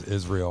bless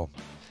Israel.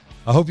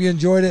 I hope you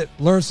enjoyed it.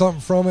 Learn something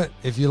from it.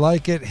 If you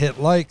like it, hit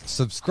like,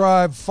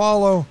 subscribe,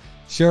 follow,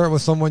 share it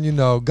with someone you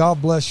know.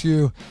 God bless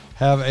you.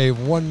 Have a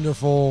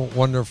wonderful,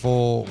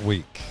 wonderful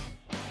week.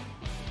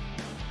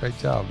 Great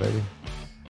job, baby.